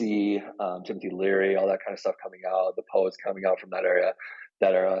Kesey, Timothy Leary, all that kind of stuff coming out, the poets coming out from that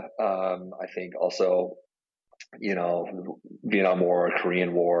era. I think also, Vietnam War,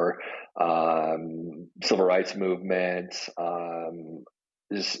 Korean War, civil rights movement,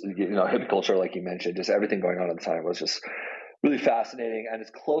 just, hippie culture, like you mentioned, just everything going on at the time was just really fascinating. And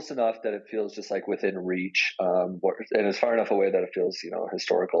it's close enough that it feels just like within reach, and it's far enough away that it feels,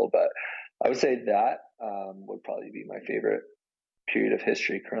 historical. But I would say that would probably be my favorite period of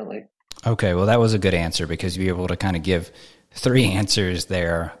history currently. Okay, well, that was a good answer because you were able to kind of give three answers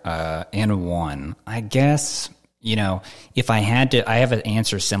there in one. I guess, if I had to, I have an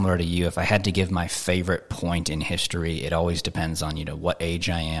answer similar to you. If I had to give my favorite point in history, it always depends on, what age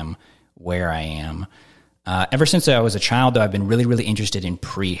I am, where I am. Ever since I was a child, though, I've been really, really interested in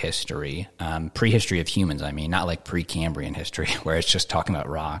prehistory of humans. I mean, not like Precambrian history where it's just talking about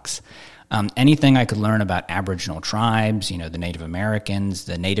rocks. Anything I could learn about Aboriginal tribes, the Native Americans,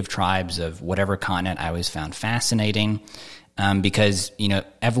 the native tribes of whatever continent, I always found fascinating. Because,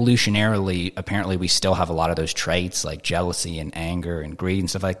 evolutionarily, apparently we still have a lot of those traits like jealousy and anger and greed and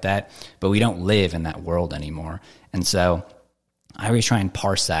stuff like that, but we don't live in that world anymore. And so I always try and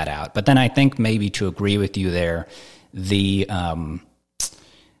parse that out. But then I think maybe to agree with you there, the 50s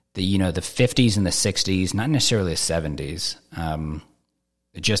and the 60s, not necessarily the 70s,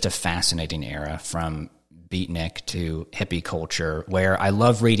 just a fascinating era from beatnik to hippie culture, where I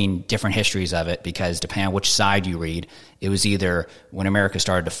love reading different histories of it because depending on which side you read, it was either when America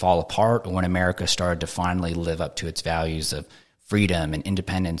started to fall apart or when America started to finally live up to its values of freedom and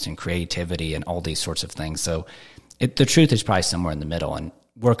independence and creativity and all these sorts of things. So the truth is probably somewhere in the middle, and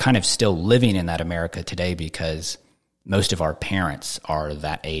we're kind of still living in that America today because most of our parents are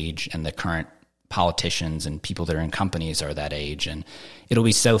that age and the current politicians and people that are in companies are that age. And it'll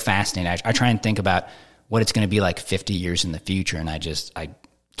be so fascinating. I try and think about what it's going to be like 50 years in the future. And I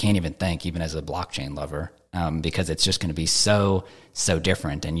can't even think, even as a blockchain lover, because it's just going to be so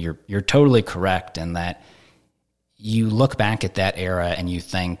different. And you're totally correct in that you look back at that era and you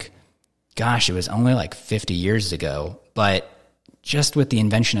think, gosh, it was only like 50 years ago. But just with the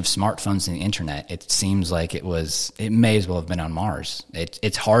invention of smartphones and the internet, it seems like it may as well have been on Mars.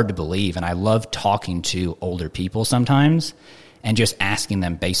 It's hard to believe. And I love talking to older people sometimes and just asking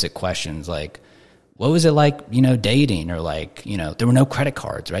them basic questions like, what was it like, dating, or like, there were no credit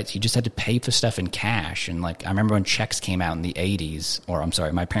cards, right? So you just had to pay for stuff in cash. And like, I remember when checks came out in the 80s, or I'm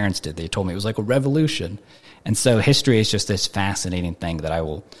sorry, my parents did, they told me it was like a revolution. And so history is just this fascinating thing that I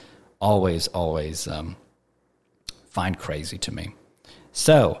will always find crazy to me.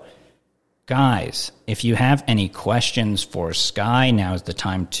 So, guys, if you have any questions for Sky, now is the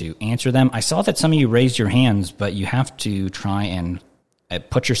time to answer them. I saw that some of you raised your hands, but you have to try and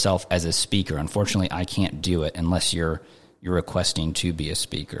put yourself as a speaker. Unfortunately, I can't do it unless you're requesting to be a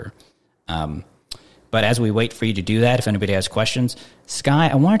speaker. But as we wait for you to do that, if anybody has questions, Sky,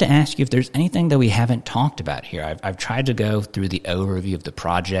 I wanted to ask you if there's anything that we haven't talked about here. I've tried to go through the overview of the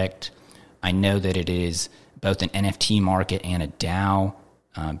project. I know that it is both an NFT market and a DAO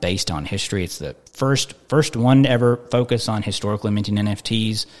based on history. It's the first one to ever focus on historically minting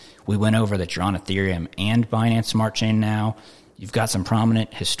NFTs. We went over that you're on Ethereum and Binance Smart Chain now. You've got some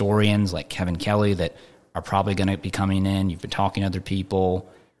prominent historians like Kevin Kelly that are probably going to be coming in. You've been talking to other people.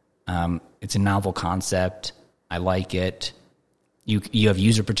 It's a novel concept. I like it. You have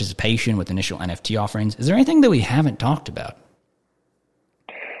user participation with initial NFT offerings. Is there anything that we haven't talked about?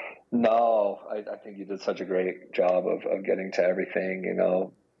 No, I think you did such a great job of getting to everything,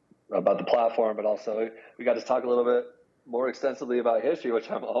 about the platform, but also we got to talk a little bit more extensively about history, which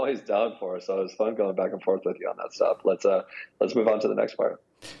I'm always down for. So it was fun going back and forth with you on that stuff. Let's move on to the next part.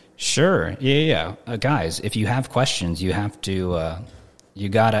 Sure. Yeah. Guys, if you have questions, you have to, you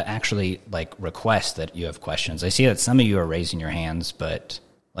got to actually request that you have questions. I see that some of you are raising your hands, but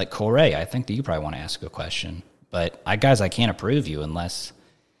like Corey, I think that you probably want to ask a question, but I can't approve you unless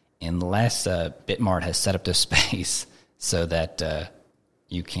Bitmart has set up this space so that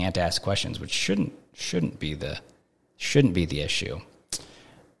you can't ask questions, which shouldn't be the issue.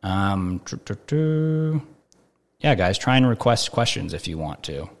 Yeah, guys, try and request questions if you want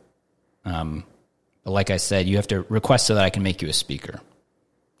to. But like I said, you have to request so that I can make you a speaker.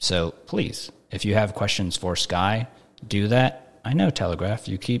 So please, if you have questions for Sky, do that. I know, Telegraph,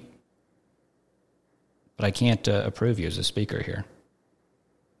 but I can't approve you as a speaker here.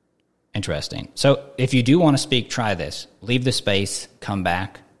 Interesting. So if you do want to speak, try this. Leave the space, come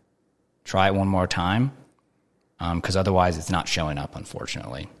back, try it one more time, because otherwise it's not showing up,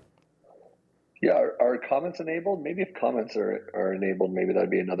 unfortunately. Yeah, are comments enabled? Maybe if comments are enabled, maybe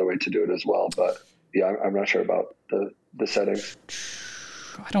that'd be another way to do it as well. But yeah, I'm not sure about the settings.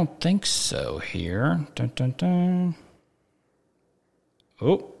 I don't think so here. Dun, dun, dun.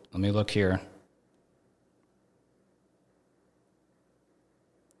 Oh, let me look here.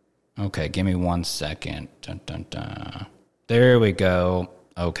 Okay, give me 1 second. Dun, dun, dun. There we go.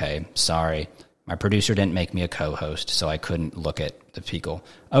 Okay, sorry. My producer didn't make me a co-host, so I couldn't look at the people.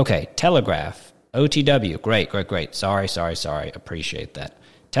 Okay, Telegraph. OTW. Great. Sorry. Appreciate that.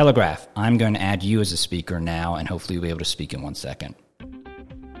 Telegraph, I'm going to add you as a speaker now, and hopefully you'll be able to speak in 1 second.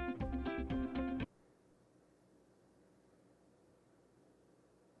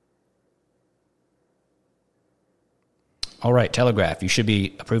 All right, Telegraph, you should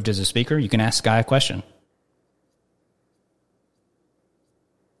be approved as a speaker. You can ask Sky a question.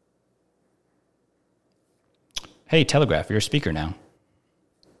 Hey, Telegraph, you're a speaker now.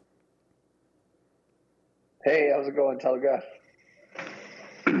 Hey, how's it going, Telegraph?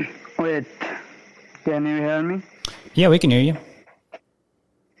 Wait, can you hear me? Yeah, we can hear you.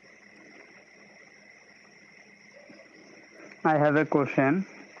 I have a question.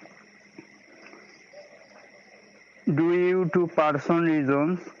 Due to personal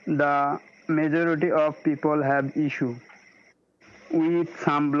reasons, the majority of people have issue with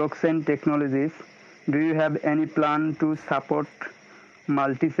some blockchain technologies. Do you have any plan to support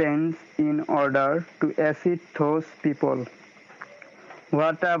multi-chains in order to assist those people?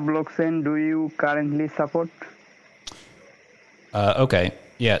 What blockchain do you currently support? Okay.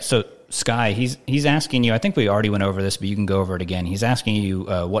 Yeah, so Sky, he's asking you, I think we already went over this, but you can go over it again. He's asking you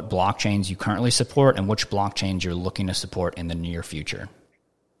what blockchains you currently support and which blockchains you're looking to support in the near future.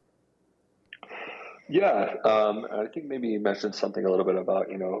 Yeah, I think maybe you mentioned something a little bit about,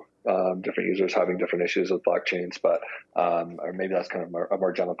 different users having different issues with blockchains, but or maybe that's kind of a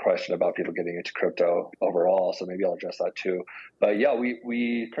more general question about people getting into crypto overall. So maybe I'll address that too. But yeah,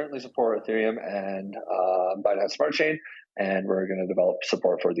 we currently support Ethereum and Binance Smart Chain, and we're going to develop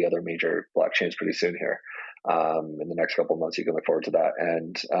support for the other major blockchains pretty soon here. In the next couple of months, you can look forward to that.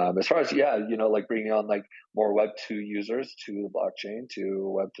 And as far as, bringing on more Web 2 users to the blockchain, to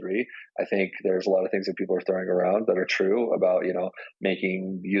Web 3, I think there's a lot of things that people are throwing around that are true about,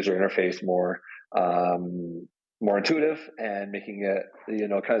 making the user interface more intuitive and making it,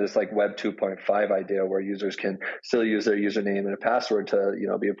 kind of this Web 2.5 idea where users can still use their username and a password to,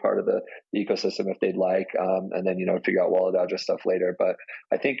 be a part of the ecosystem if they'd like, and then, figure out wallet address stuff later. But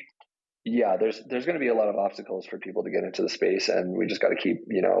I think, yeah, there's going to be a lot of obstacles for people to get into the space, and we just got to keep,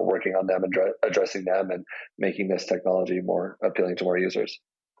 working on them and addressing them and making this technology more appealing to more users.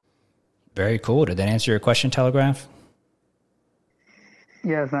 Very cool. Did that answer your question, Telegraph?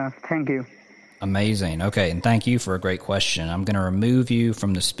 Yes, thank you. Amazing. Okay, and thank you for a great question. I'm going to remove you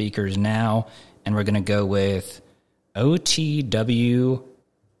from the speakers now, and we're going to go with OTW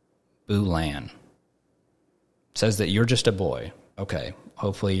Boolan. Says that you're just a boy. Okay.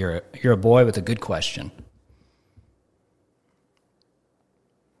 Hopefully you're a boy with a good question.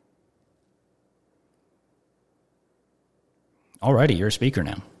 Alrighty, you're a speaker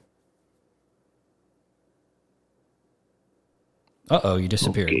now. Uh-oh, you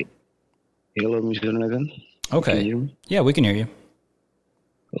disappeared. Okay. Hello, Mr. Nathan. Okay. Can you hear me? Yeah, we can hear you.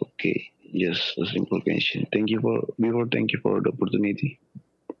 Okay. Just a simple question. Thank you for the opportunity.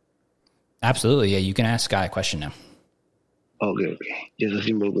 Absolutely. Yeah, you can ask Sky a question now. Okay. Just a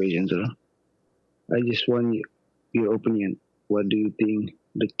simple question, sir. I just want your opinion. What do you think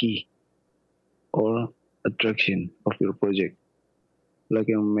the key or attraction of your project? Like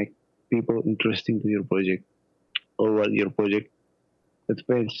make people interesting to your project, or what your project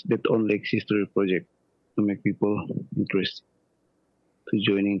advance that only exists to your project to make people interested to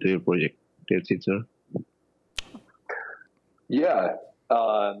joining to your project. That's it, sir. Yeah,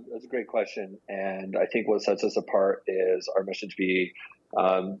 that's a great question. And I think what sets us apart is our mission to be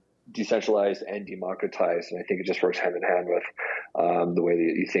decentralized and democratized. And I think it just works hand in hand with the way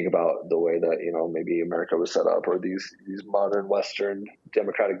that you think about the way that, maybe America was set up, or these modern Western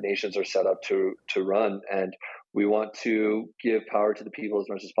democratic nations are set up to run. And we want to give power to the people as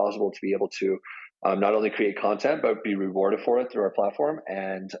much as possible to be able to not only create content, but be rewarded for it through our platform,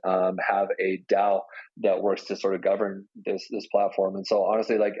 and have a DAO that works to sort of govern this platform. And so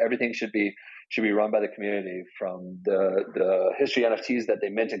honestly, like, everything should be run by the community, from the history NFTs that they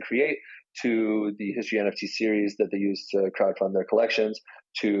mint and create, to the history NFT series that they use to crowdfund their collections,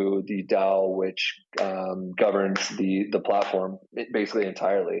 to the DAO, which governs the platform basically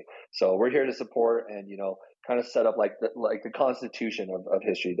entirely. So we're here to support and, kind of set up like the constitution of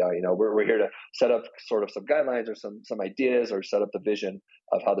history DAO. We're here to set up sort of some guidelines or some ideas, or set up the vision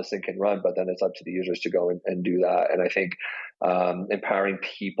of how this thing can run, but then it's up to the users to go and do that. And I think empowering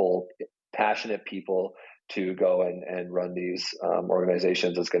people, passionate people, to go and run these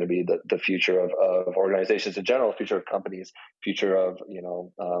organizations is going to be the future of organizations in general, future of companies, future of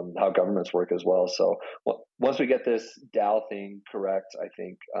how governments work as well. So once we get this DAO thing correct, I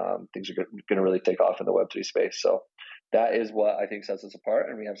think things are going to really take off in the Web3 space. So that is what I think sets us apart,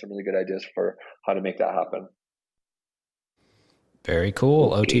 and we have some really good ideas for how to make that happen. Very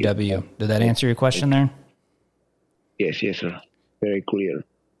cool. Okay. OTW. Did that answer your question there? Yes, sir. Very clear.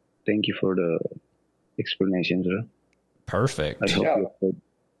 Thank you for the explanation, sir. Perfect. I hope you heard.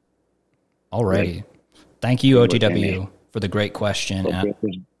 Alrighty. Thank you, OTW, for the great question. Okay.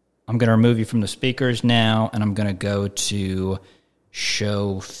 I'm going to remove you from the speakers now, and I'm going to go to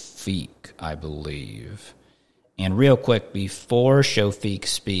Shofiq, I believe. And real quick, before Shofiq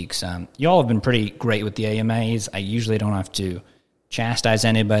speaks, y'all have been pretty great with the AMAs. I usually don't have to chastise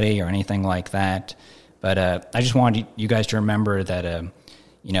anybody or anything like that. But I just wanted you guys to remember that,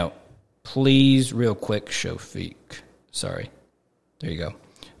 please, real quick, Shofiq. Sorry. There you go.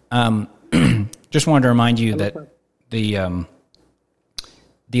 Just wanted to remind you that the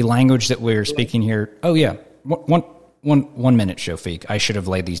language that we're speaking here. Oh yeah, one minute, Shofiq. I should have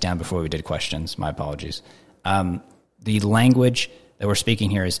laid these down before we did questions. My apologies. The language that we're speaking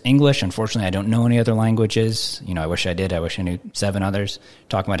here is English. Unfortunately, I don't know any other languages. I wish I did. I wish I knew 7 others.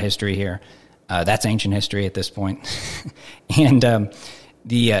 Talking about history here. That's ancient history at this point. And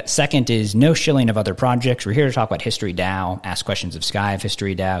the second is no shilling of other projects. We're here to talk about History DAO, ask questions of Sky of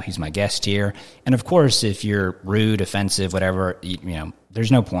History DAO. He's my guest here. And of course, if you're rude, offensive, whatever,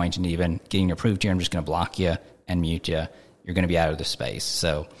 there's no point in even getting approved here. I'm just going to block you and mute you. You're going to be out of the space.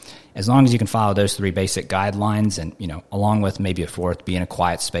 So as long as you can follow those 3 basic guidelines and, along with maybe a 4th, be in a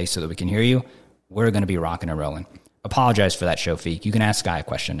quiet space so that we can hear you, we're going to be rocking and rolling. Apologize for that, Shofiq. You can ask Sky a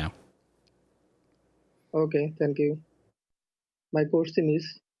question now. Okay, thank you. My question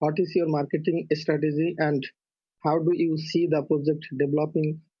is, what is your marketing strategy, and how do you see the project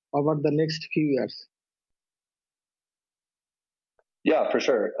developing over the next few years? Yeah, for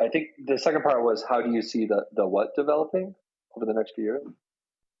sure. I think the second part was, how do you see the what developing over the next few years?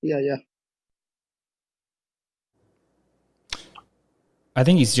 Yeah. I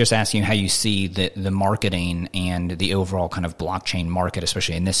think he's just asking how you see the marketing and the overall kind of blockchain market,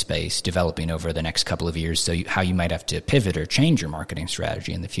 especially in this space, developing over the next couple of years. So how you might have to pivot or change your marketing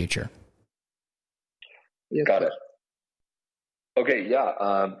strategy in the future. Yes, Got it. Okay, yeah.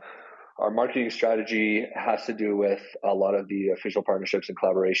 Our marketing strategy has to do with a lot of the official partnerships and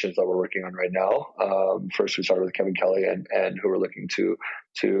collaborations that we're working on right now. First, we started with Kevin Kelly and who we're looking to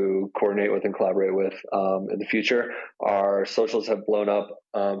coordinate with and collaborate with in the future. Our socials have blown up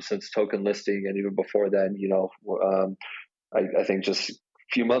since token listing, and even before then, I think just a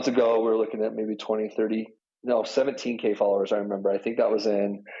few months ago, we were looking at maybe 17K followers. I remember. I think that was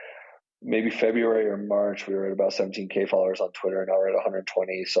in maybe February or March, we were at about 17K followers on Twitter. Now we're at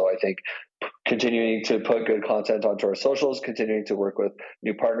 120. So I think continuing to put good content onto our socials, continuing to work with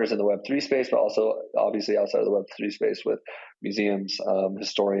new partners in the Web3 space, but also obviously outside of the Web3 space with museums,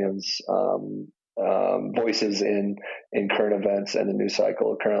 historians, voices in current events and the news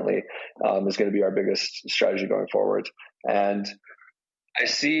cycle currently is going to be our biggest strategy going forward. And I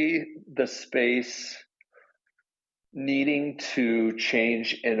see the space needing to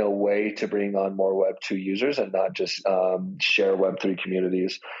change in a way to bring on more Web2 users and not just share Web3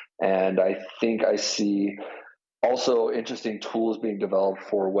 communities. And I think I see also interesting tools being developed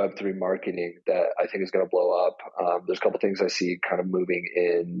for Web3 marketing that I think is going to blow up. There's a couple of things I see kind of moving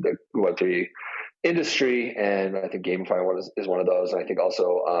in the Web3 industry, and I think gamifying is one of those. And I think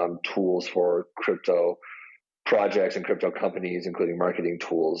also tools for crypto projects and crypto companies, including marketing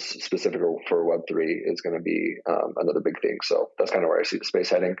tools specific for Web3, is going to be another big thing. So that's kind of where I see the space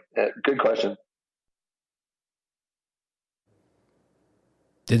heading. Good question.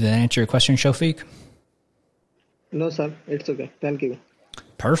 Did that answer your question, Shafiq? No, sir. It's okay. Thank you.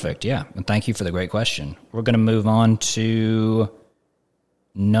 Perfect. Yeah. And thank you for the great question. We're going to move on to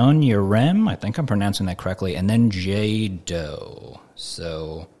Nonyarem. I think I'm pronouncing that correctly. And then J-Do.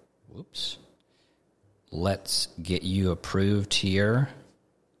 So, whoops. Let's get you approved here.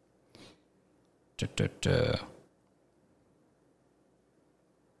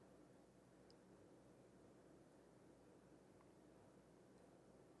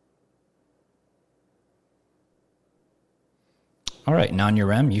 All right,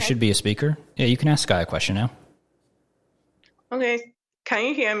 Nanyarem, you should be a speaker. Yeah, you can ask Sky a question now. Okay, can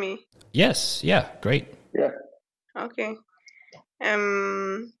you hear me? Yes, yeah, great. Yeah. Okay.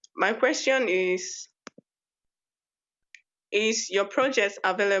 My question is your project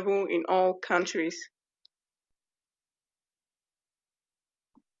available in all countries?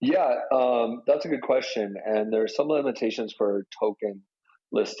 Yeah, that's a good question. And there are some limitations for token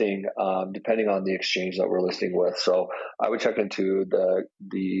listing, depending on the exchange that we're listing with. So I would check into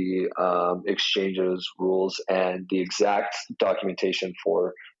the exchange's rules and the exact documentation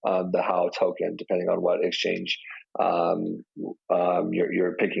for the HOW token, depending on what exchange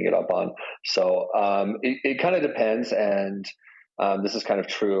you're picking it up on. So it kind of depends, and this is kind of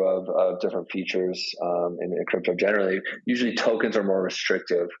true of different features in crypto generally. Usually tokens are more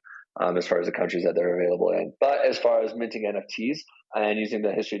restrictive as far as the countries that they're available in. But as far as minting NFTs and using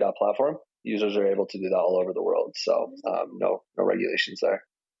the History platform, users are able to do that all over the world. So no regulations there.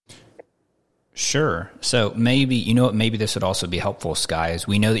 Sure. So maybe, maybe this would also be helpful, Sky, is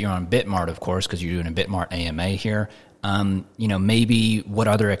we know that you're on Bitmart, of course, because you're doing a Bitmart AMA here. Maybe what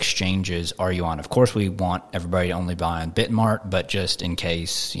other exchanges are you on? Of course, we want everybody to only buy on Bitmart, but just in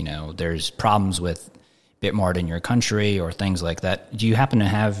case, there's problems with Bitmart in your country or things like that, do you happen to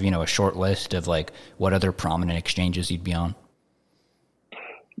have, a short list of like what other prominent exchanges you'd be on?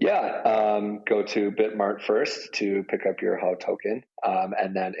 Yeah, go to Bitmart first to pick up your HOW token.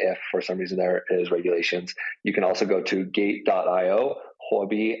 And then if for some reason there is regulations, you can also go to Gate.io,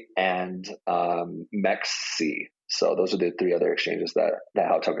 Huobi, and MEXC. So those are the three other exchanges that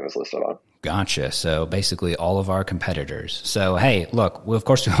HOW token is listed on. Gotcha. So basically all of our competitors. So, hey, look, of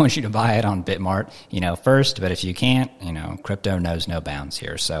course we want you to buy it on Bitmart, first, but if you can't, crypto knows no bounds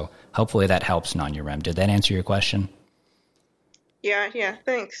here. So hopefully that helps, Nanyarem. Did that answer your question? Yeah,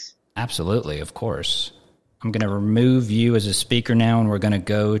 thanks. Absolutely, of course. I'm going to remove you as a speaker now, and we're going to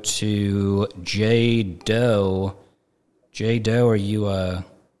go to J-Do. J-Do, are you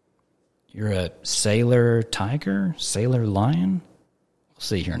you're a sailor tiger? Sailor lion? We'll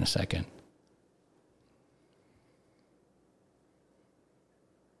see here in a second.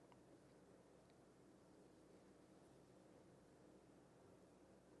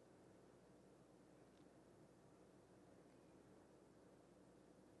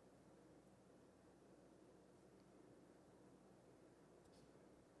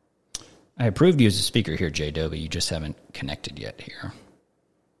 I approved you as a speaker here, J-Do, but you just haven't connected yet here.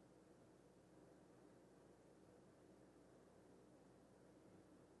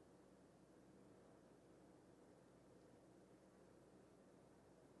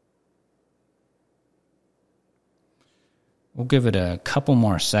 We'll give it a couple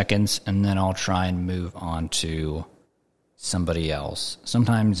more seconds, and then I'll try and move on to somebody else.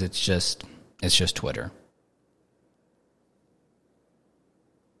 Sometimes it's just Twitter.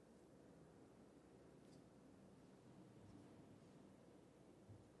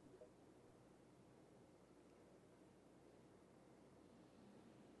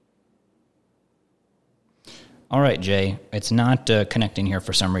 All right, Jay, it's not connecting here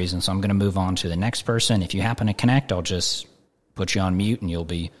for some reason, so I'm going to move on to the next person. If you happen to connect, I'll just put you on mute, and you'll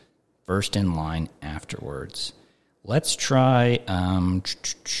be first in line afterwards. Let's try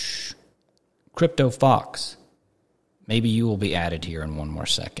Crypto Fox. Maybe you will be added here in one more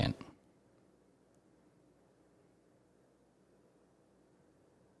second.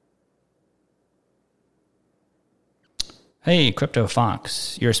 Hey, Crypto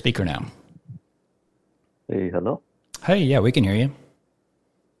Fox, you're a speaker now. Hey, hello. Hey, yeah, we can hear you.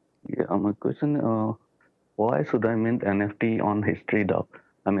 Yeah, my question, why should I mint NFT on History DAO?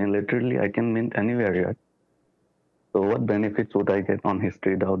 I mean, literally, I can mint anywhere, right? So what benefits would I get on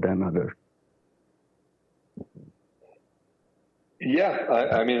History DAO than others? Yeah,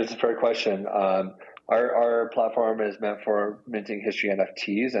 I mean, it's a fair question. Our platform is meant for minting history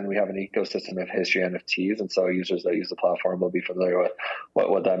NFTs, and we have an ecosystem of history NFTs. And so users that use the platform will be familiar with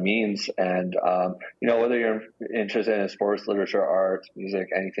what that means. And, whether you're interested in sports, literature, art, music,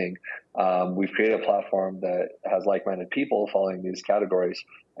 anything, we've created a platform that has like-minded people following these categories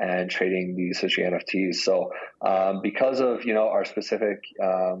and trading these history NFTs. So because of, our specific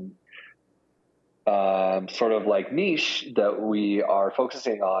sort of like niche that we are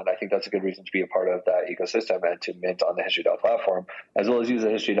focusing on, I think that's a good reason to be a part of that ecosystem and to mint on the History DAO platform, as well as use the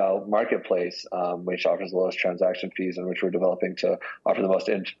History DAO marketplace, which offers the lowest transaction fees and which we're developing to offer the most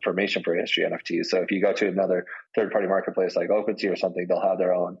information for history NFTs. So if you go to another third-party marketplace like OpenSea or something, they'll have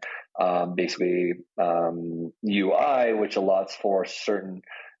their own UI, which allots for certain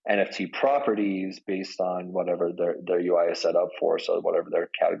NFT properties based on whatever their UI is set up for. So whatever their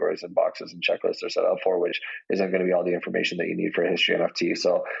categories and boxes and checklists are set up for, which isn't going to be all the information that you need for a history NFT.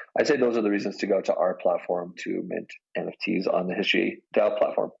 So I'd say those are the reasons to go to our platform to mint NFTs on the History DAO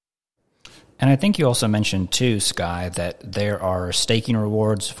platform. And I think you also mentioned too, Sky, that there are staking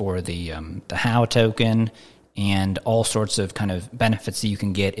rewards for the HOW token and all sorts of kind of benefits that you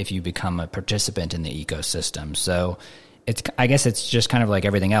can get if you become a participant in the ecosystem. So I guess it's just kind of like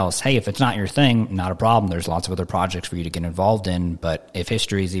everything else. Hey, if it's not your thing, not a problem. There's lots of other projects for you to get involved in. But if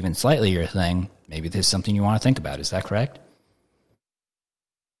history is even slightly your thing, maybe this is something you want to think about. Is that correct?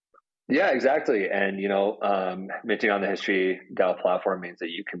 Yeah, exactly. And, minting on the History DAO platform means that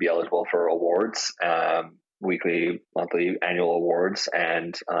you can be eligible for awards, weekly, monthly, annual awards,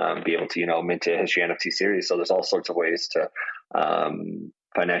 and be able to, mint a history NFT series. So there's all sorts of ways to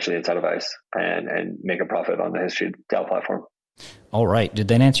financially incentivize and make a profit on the History DAO platform. All right. Did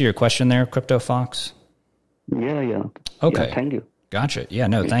that answer your question there, Crypto Fox? Yeah. Okay. Yeah, thank you. Gotcha. Yeah,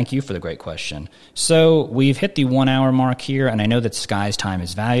 no, thank you for the great question. So we've hit the 1 hour mark here, and I know that Sky's time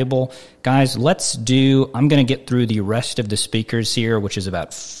is valuable. Guys, I'm going to get through the rest of the speakers here, which is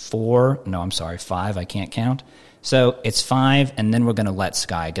about 5. I can't count. So it's 5, and then we're going to let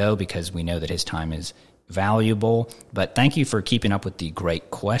Sky go because we know that his time is valuable. But thank you for keeping up with the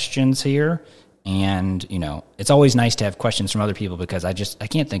great questions here. And, it's always nice to have questions from other people because I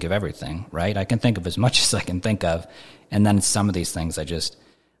can't think of everything, right? I can think of as much as I can think of. And then some of these things I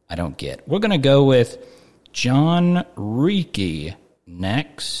don't get. We're going to go with John Reiki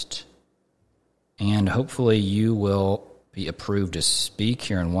next. And hopefully you will be approved to speak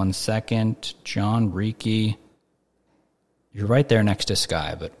here in 1 second. John Reiki, you're right there next to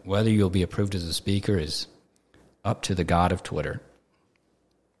Sky, but whether you'll be approved as a speaker is up to the god of Twitter.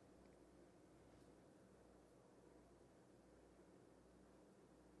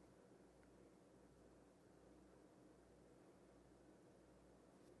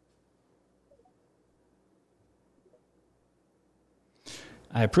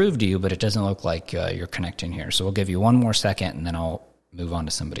 I approved you, but it doesn't look like you're connecting here. So we'll give you 1 more second, and then I'll move on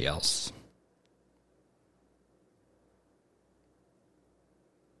to somebody else.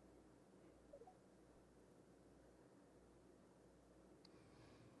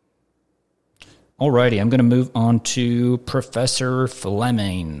 Alrighty, I'm going to move on to Professor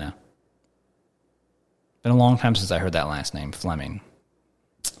Fleming. Been a long time since I heard that last name, Fleming.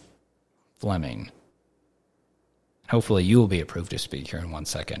 Hopefully you will be approved to speak here in 1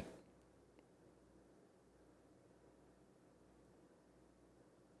 second.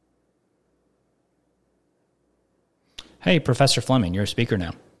 Hey, Professor Fleming, you're a speaker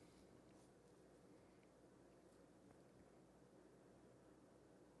now.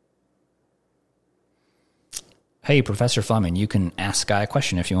 Hey, Professor Fleming, you can ask Sky a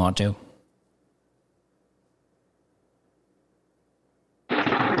question if you want to.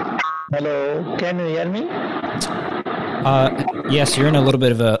 Hello, can you hear me? Yes, you're in a little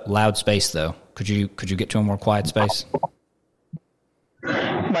bit of a loud space, though. Could you get to a more quiet space?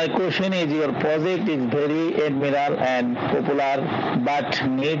 My question is, your project is very admirable and popular, but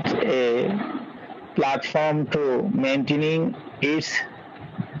needs a platform to maintaining its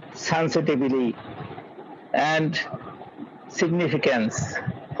sensitivity and significance.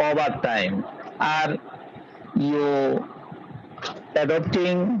 over time? Are you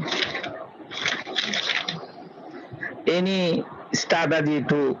adopting any strategy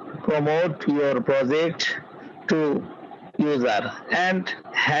to promote your project to user and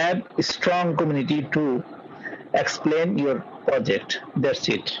have a strong community to explain your project? That's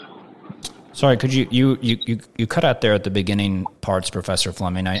it. Sorry, could you cut out there at the beginning parts, Professor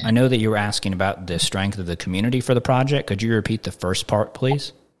Fleming? I know that you were asking about the strength of the community for the project. Could you repeat the first part,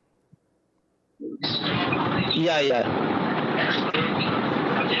 please? Yeah.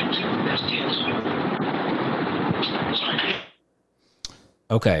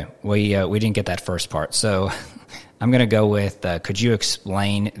 Okay, we didn't get that first part, so I'm going to go with. Could you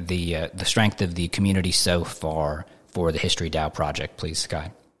explain the strength of the community so far for the History DAO project, please,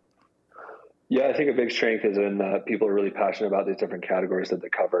 Sky? Yeah, I think a big strength is in people are really passionate about these different categories that they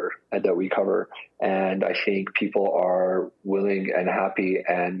cover and that we cover. And I think people are willing and happy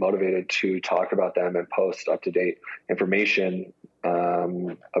and motivated to talk about them and post up-to-date information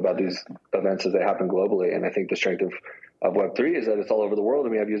about these events as they happen globally. And I think the strength of Web3 is that it's all over the world,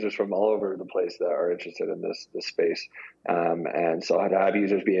 and we have users from all over the place that are interested in this space. And so to have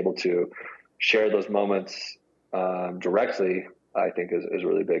users be able to share those moments directly, I think is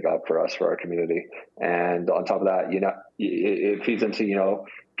really big up for us, for our community. And on top of that, it feeds into,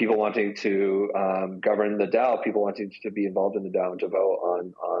 people wanting to govern the DAO, people wanting to be involved in the DAO and to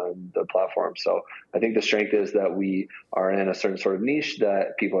vote on the platform. So I think the strength is that we are in a certain sort of niche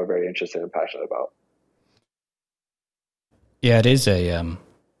that people are very interested and passionate about. Yeah, it is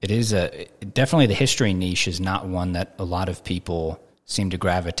definitely the history niche is not one that a lot of people seem to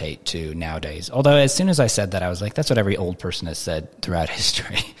gravitate to nowadays. Although as soon as I said that, I was like, that's what every old person has said throughout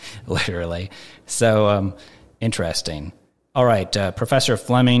history, literally. So interesting. All right, Professor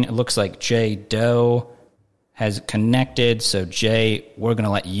Fleming, it looks like Jay Doe has connected. So Jay, we're going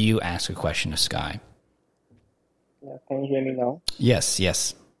to let you ask a question to Sky. Yeah, can you hear me now? Yes.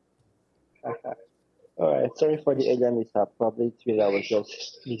 All right, sorry for the earlier mishap. Probably Twitter was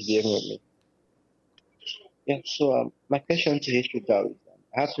just misbehaving with me. Yeah, so my question to History DAO is,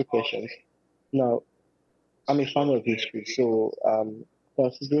 I have two questions. Now, I'm a fan of history, so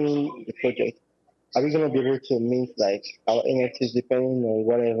considering the project, are we going to be able to mint like our NFTs depending on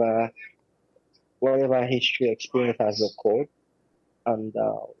whatever history experience has occurred? And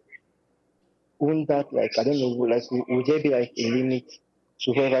wouldn't that, like, I don't know, like, would there be like a limit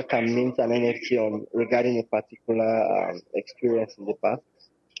to whoever can mint an NFT regarding a particular experience in the past?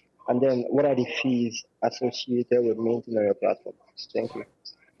 And then what are the fees associated with minting on your platform? Thank you.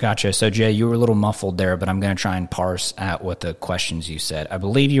 Gotcha. So, Jay, you were a little muffled there, but I'm going to try and parse out what the questions you said. I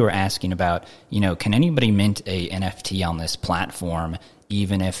believe you were asking about, can anybody mint a NFT on this platform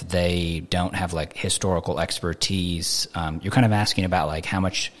even if they don't have, like, historical expertise? You're kind of asking about, like, how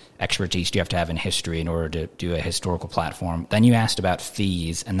much expertise do you have to have in history in order to do a historical platform? Then you asked about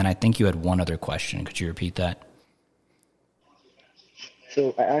fees, and then I think you had one other question. Could you repeat that?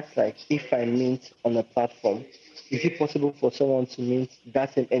 So I asked, like, if I mint on a platform, is it possible for someone to mint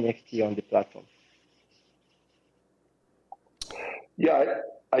that same NFT on the platform? Yeah,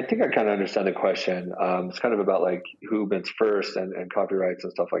 I think I kind of understand the question. It's kind of about like who mints first and copyrights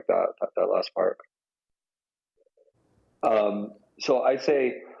and stuff like that last part. So I'd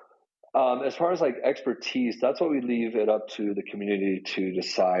say, as far as like expertise, that's what we leave it up to the community to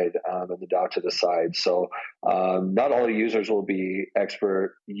decide and the DAO to decide. So not all users will be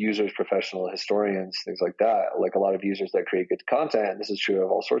expert users, professional historians, things like that. Like a lot of users that create good content, and this is true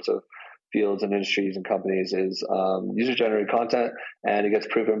of all sorts of fields and industries and companies, is user-generated content, and it gets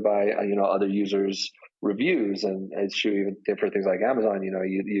proven by other users' reviews. And it's true even for things like Amazon.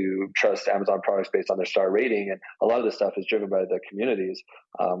 You trust Amazon products based on their star rating, and a lot of this stuff is driven by the communities,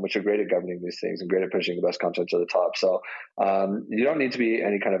 which are great at governing these things and great at pushing the best content to the top. So you don't need to be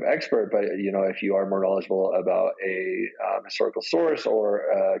any kind of expert, but if you are more knowledgeable about a historical source or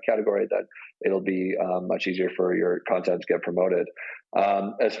a category, then it'll be much easier for your content to get promoted.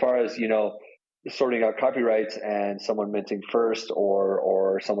 As far as sorting out copyrights and someone minting first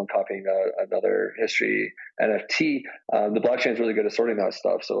or someone copying another history NFT, the blockchain is really good at sorting that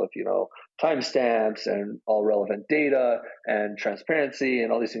stuff. So if timestamps and all relevant data and transparency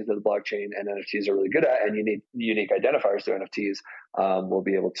and all these things that the blockchain and NFTs are really good at, and you need unique identifiers to NFTs, we'll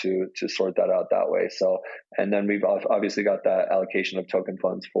be able to sort that out that way. So, and then we've obviously got that allocation of token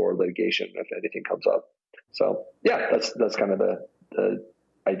funds for litigation if anything comes up. So yeah, that's kind of the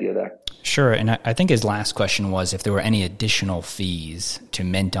idea there. Sure. And I think his last question was if there were any additional fees to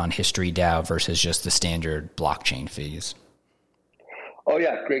mint on History DAO versus just the standard blockchain fees. Oh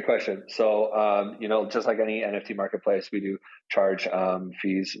yeah, great question. So, just like any NFT marketplace, we do charge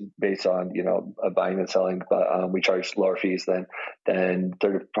fees based on buying and selling, but we charge lower fees than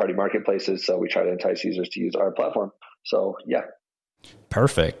third-party marketplaces. So we try to entice users to use our platform. So yeah.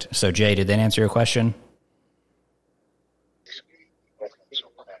 Perfect. So Jay, did that answer your question?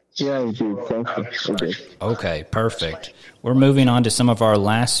 Yeah, I do. Thank you. Okay, perfect. We're moving on to some of our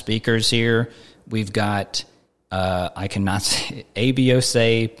last speakers here. We've got, I cannot say,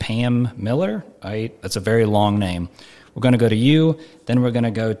 Abiose Pam Miller. That's a very long name. We're going to go to you, then we're going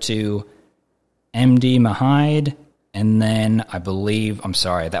to go to MD Mahide, and then I believe, I'm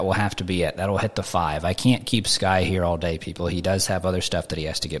sorry, that will have to be it. That'll hit the 5. I can't keep Sky here all day, people. He does have other stuff that he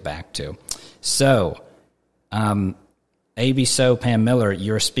has to get back to. So, Abiose Pam Miller,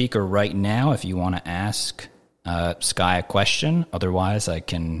 you're a speaker right now if you want to ask Sky a question. Otherwise, I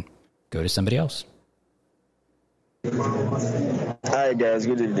can go to somebody else. Hi guys,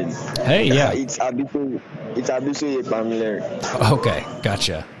 good evening. Hey, yeah. It's Abisu Pamela. Okay,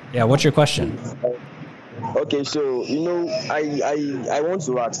 gotcha. Yeah, what's your question? Okay, so I want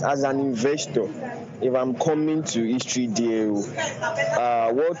to ask, as an investor, if I'm coming to History DAO,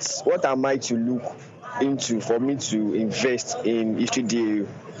 what am I to look into for me to invest in History DAO?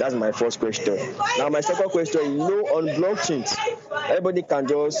 That's my first question. Now, my second question, on blockchains, everybody can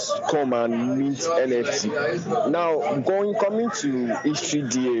just come and mint NFT. Now, coming to History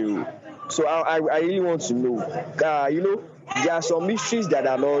DAO, so I really want to know, there are some histories that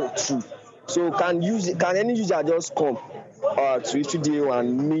are not true. So can any user just come to History DAO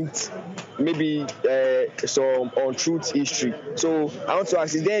and mint maybe some untruth history? So I want to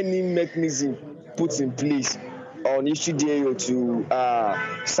ask, is there any mechanism put in place on History DAO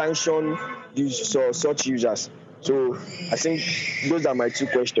to sanction such users? So I think those are my two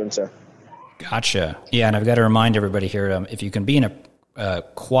questions, sir. Gotcha. Yeah, and I've got to remind everybody here, if you can be in a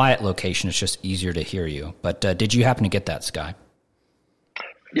quiet location, it's just easier to hear you. But did you happen to get that, Sky?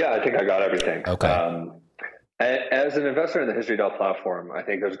 Yeah, I think I got everything. Okay. As an investor in the History DAO platform, I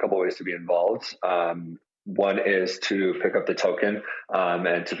think there's a couple of ways to be involved. One is to pick up the token,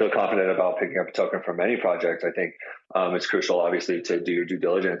 and to feel confident about picking up a token from any project. I think it's crucial, obviously, to do your due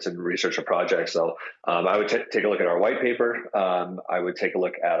diligence and research a project. So I would take a look at our white paper. I would take a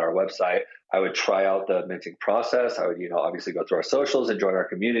look at our website. I would try out the minting process. I would, obviously go through our socials and join our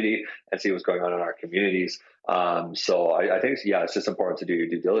community and see what's going on in our communities. So I think, it's just important to do your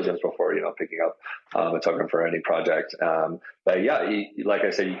due diligence before, picking up a token for any project. But yeah, like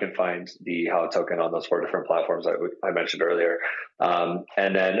I said, you can find the How token on those 4 different platforms I mentioned earlier. And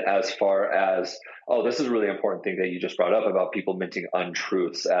then as far as, this is a really important thing that you just brought up about people minting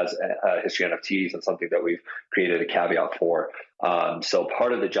untruths as history NFTs, and something that we've created a caveat for. So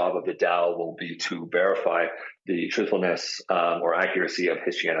part of the job of the DAO will be to verify the truthfulness or accuracy of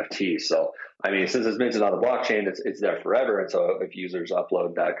history NFTs. So, since it's minted on the blockchain, it's there forever. And so if users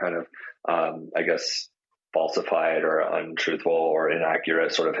upload that kind of, falsified or untruthful or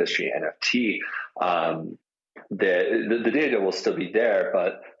inaccurate sort of history NFT, the data will still be there,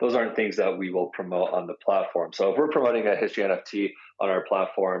 but those aren't things that we will promote on the platform. So if we're promoting a history NFT on our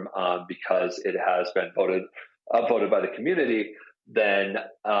platform because it has been upvoted by the community, then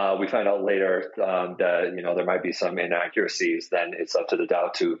we find out later that there might be some inaccuracies. Then it's up to the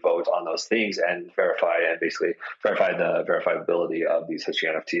DAO to vote on those things and verify the verifiability of these history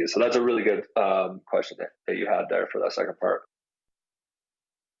NFTs. So that's a really good question that you had there for that second part.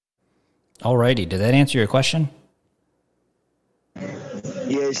 Alrighty, did that answer your question?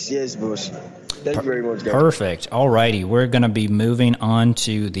 Yes, boss. Thank you very much, guys. Perfect. Alrighty, we're going to be moving on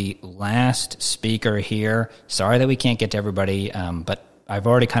to the last speaker here. Sorry that we can't get to everybody, but I've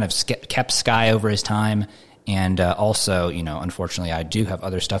already kind of kept Sky over his time, and also, unfortunately, I do have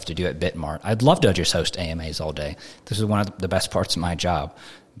other stuff to do at Bitmart. I'd love to just host AMAs all day. This is one of the best parts of my job,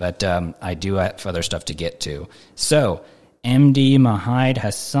 but I do have other stuff to get to. So, MD Mahide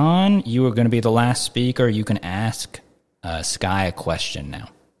Hassan, you are going to be the last speaker. You can ask Sky a question now.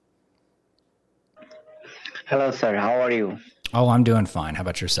 Hello, sir. How are you? Oh, I'm doing fine. How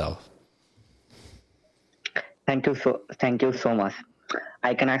about yourself? Thank you so much.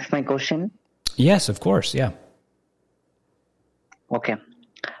 I can ask my question? Yes, of course. Yeah. Okay.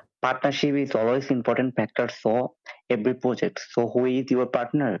 Partnership is always important factor for every project. So who is your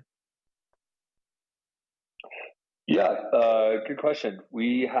partner? Yeah, good question.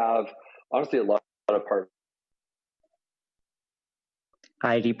 We have, honestly, a lot of partners.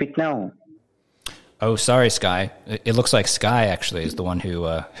 I repeat now. Oh, sorry, Sky. It looks like Sky actually is the one who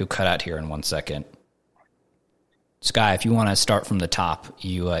cut out here in 1 second. Sky, if you want to start from the top,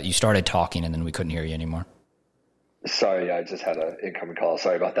 you started talking and then we couldn't hear you anymore. Sorry, I just had an incoming call.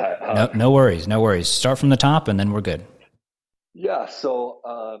 Sorry about that. No worries. Start from the top, and then we're good. Yeah, so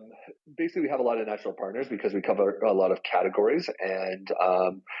basically we have a lot of natural partners because we cover a lot of categories. And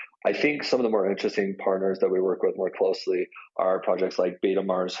I think some of the more interesting partners that we work with more closely are projects like Beta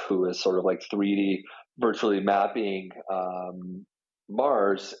Mars, who is sort of like 3D virtually mapping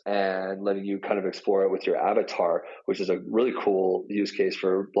Mars and letting you kind of explore it with your avatar, which is a really cool use case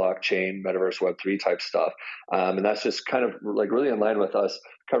for blockchain, metaverse, Web3 type stuff. And that's just kind of like really in line with us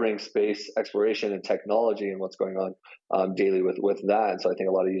covering space exploration and technology and what's going on daily with that. And so I think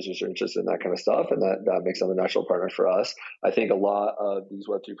a lot of users are interested in that kind of stuff, and that makes them a natural partner for us. I think a lot of these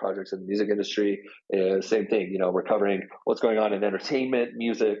Web3 projects in the music industry is same thing. We're covering what's going on in entertainment,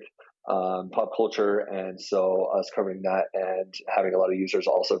 music, pop culture, and so us covering that and having a lot of users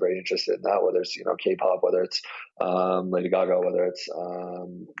also very interested in that, whether it's K-pop, whether it's Lady Gaga, whether it's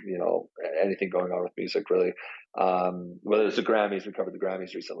anything going on with music really, whether it's the Grammys. We covered the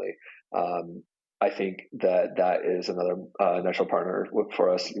Grammys recently. I think that is another natural partner for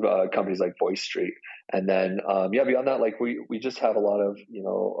us, companies like Voice Street. And then beyond that, like we just have a lot of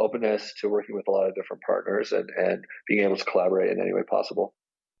openness to working with a lot of different partners and being able to collaborate in any way possible.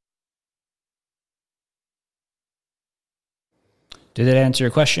 Did that answer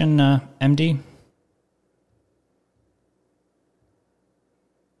your question, MD?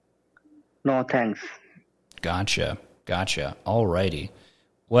 No, thanks. Gotcha. Alrighty.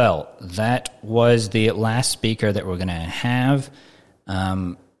 Well, that was the last speaker that we're going to have.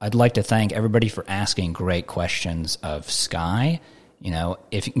 I'd like to thank everybody for asking great questions of Sky.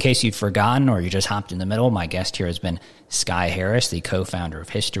 If in case you've forgotten or you just hopped in the middle, my guest here has been Sky Harris, the co-founder of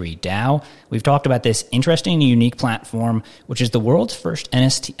History DAO. We've talked about this interesting and unique platform, which is the world's first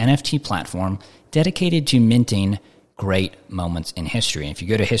NFT platform dedicated to minting great moments in history. And if you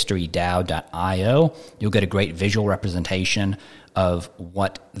go to historydao.io, you'll get a great visual representation of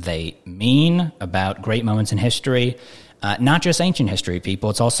what they mean about great moments in history. Not just ancient history, people.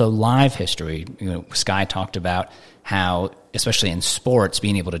 It's also live history. Sky talked about how, especially in sports,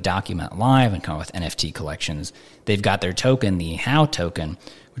 being able to document live and come up with NFT collections. They've got their token, the HOW token,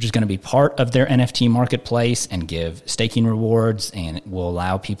 which is going to be part of their NFT marketplace and give staking rewards and will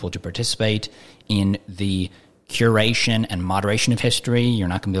allow people to participate in the curation and moderation of history. You're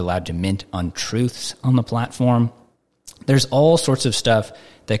not going to be allowed to mint untruths on the platform. There's all sorts of stuff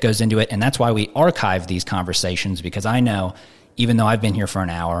that goes into it, and that's why we archive these conversations, because I know, even though I've been here for an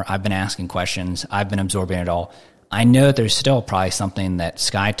hour, I've been asking questions, I've been absorbing it all, I know that there's still probably something that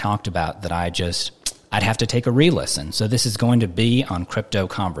Sky talked about that I'd have to take a re-listen. So this is going to be on Crypto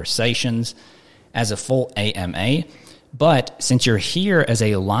Conversations as a full AMA. But since you're here as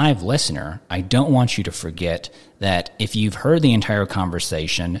a live listener, I don't want you to forget that if you've heard the entire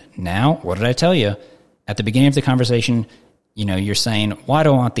conversation, now, what did I tell you? At the beginning of the conversation, you're saying, why do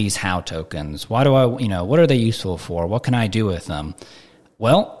I want these HOW tokens? Why do I, what are they useful for? What can I do with them?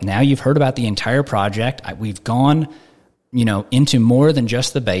 Well, now you've heard about the entire project. We've gone, into more than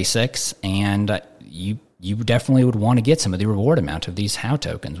just the basics, and you definitely would want to get some of the reward amount of these HOW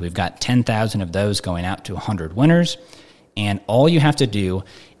tokens. We've got 10,000 of those going out to 100 winners, and all you have to do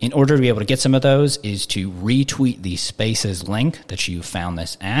in order to be able to get some of those is to retweet the Spaces link that you found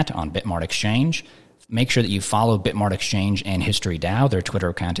this at on Bitmart Exchange. Make sure that you follow Bitmart Exchange and History DAO. Their Twitter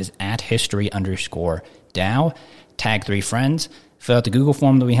account is @history_DAO. Tag 3 friends. Fill out the Google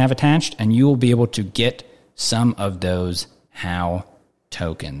form that we have attached, and you will be able to get some of those HOW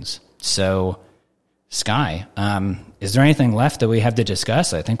tokens. So, Sky, is there anything left that we have to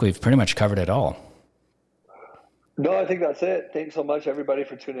discuss? I think we've pretty much covered it all. No, I think that's it. Thanks so much, everybody,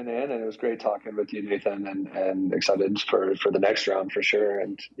 for tuning in, and it was great talking with you, Nathan, and excited for the next round for sure.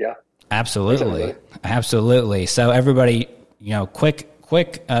 And yeah. Absolutely. So everybody, quick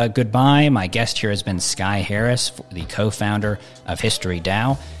goodbye. My guest here has been Sky Harris, the co-founder of History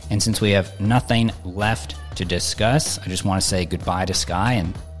DAO. And since we have nothing left to discuss, I just want to say goodbye to Sky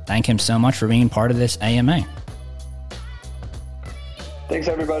and thank him so much for being part of this AMA. Thanks,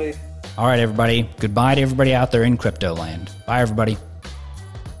 everybody. All right, everybody. Goodbye to everybody out there in crypto land. Bye, everybody.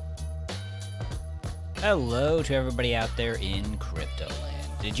 Hello to everybody out there in crypto land.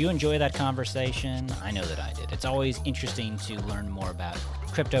 Did you enjoy that conversation? I know that I did. It's always interesting to learn more about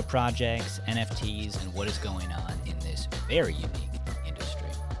crypto projects, NFTs, and what is going on in this very unique industry.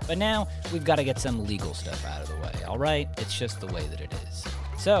 But now we've got to get some legal stuff out of the way, all right? It's just the way that it is.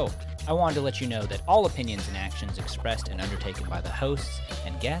 So I wanted to let you know that all opinions and actions expressed and undertaken by the hosts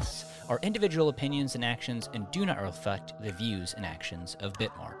and guests are individual opinions and actions and do not reflect the views and actions of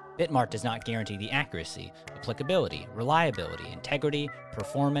Bitmart. Bitmart does not guarantee the accuracy, applicability, reliability, integrity,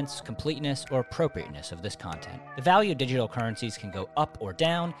 performance, completeness, or appropriateness of this content. The value of digital currencies can go up or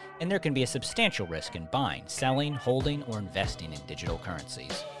down, and there can be a substantial risk in buying, selling, holding, or investing in digital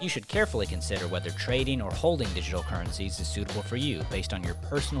currencies. You should carefully consider whether trading or holding digital currencies is suitable for you based on your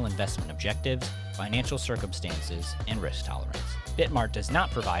personal investment objectives, financial circumstances, and risk tolerance. Bitmart does not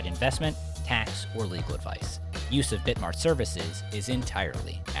provide investment, tax, or legal advice. Use of Bitmart services is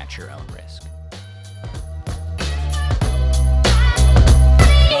entirely at your own risk.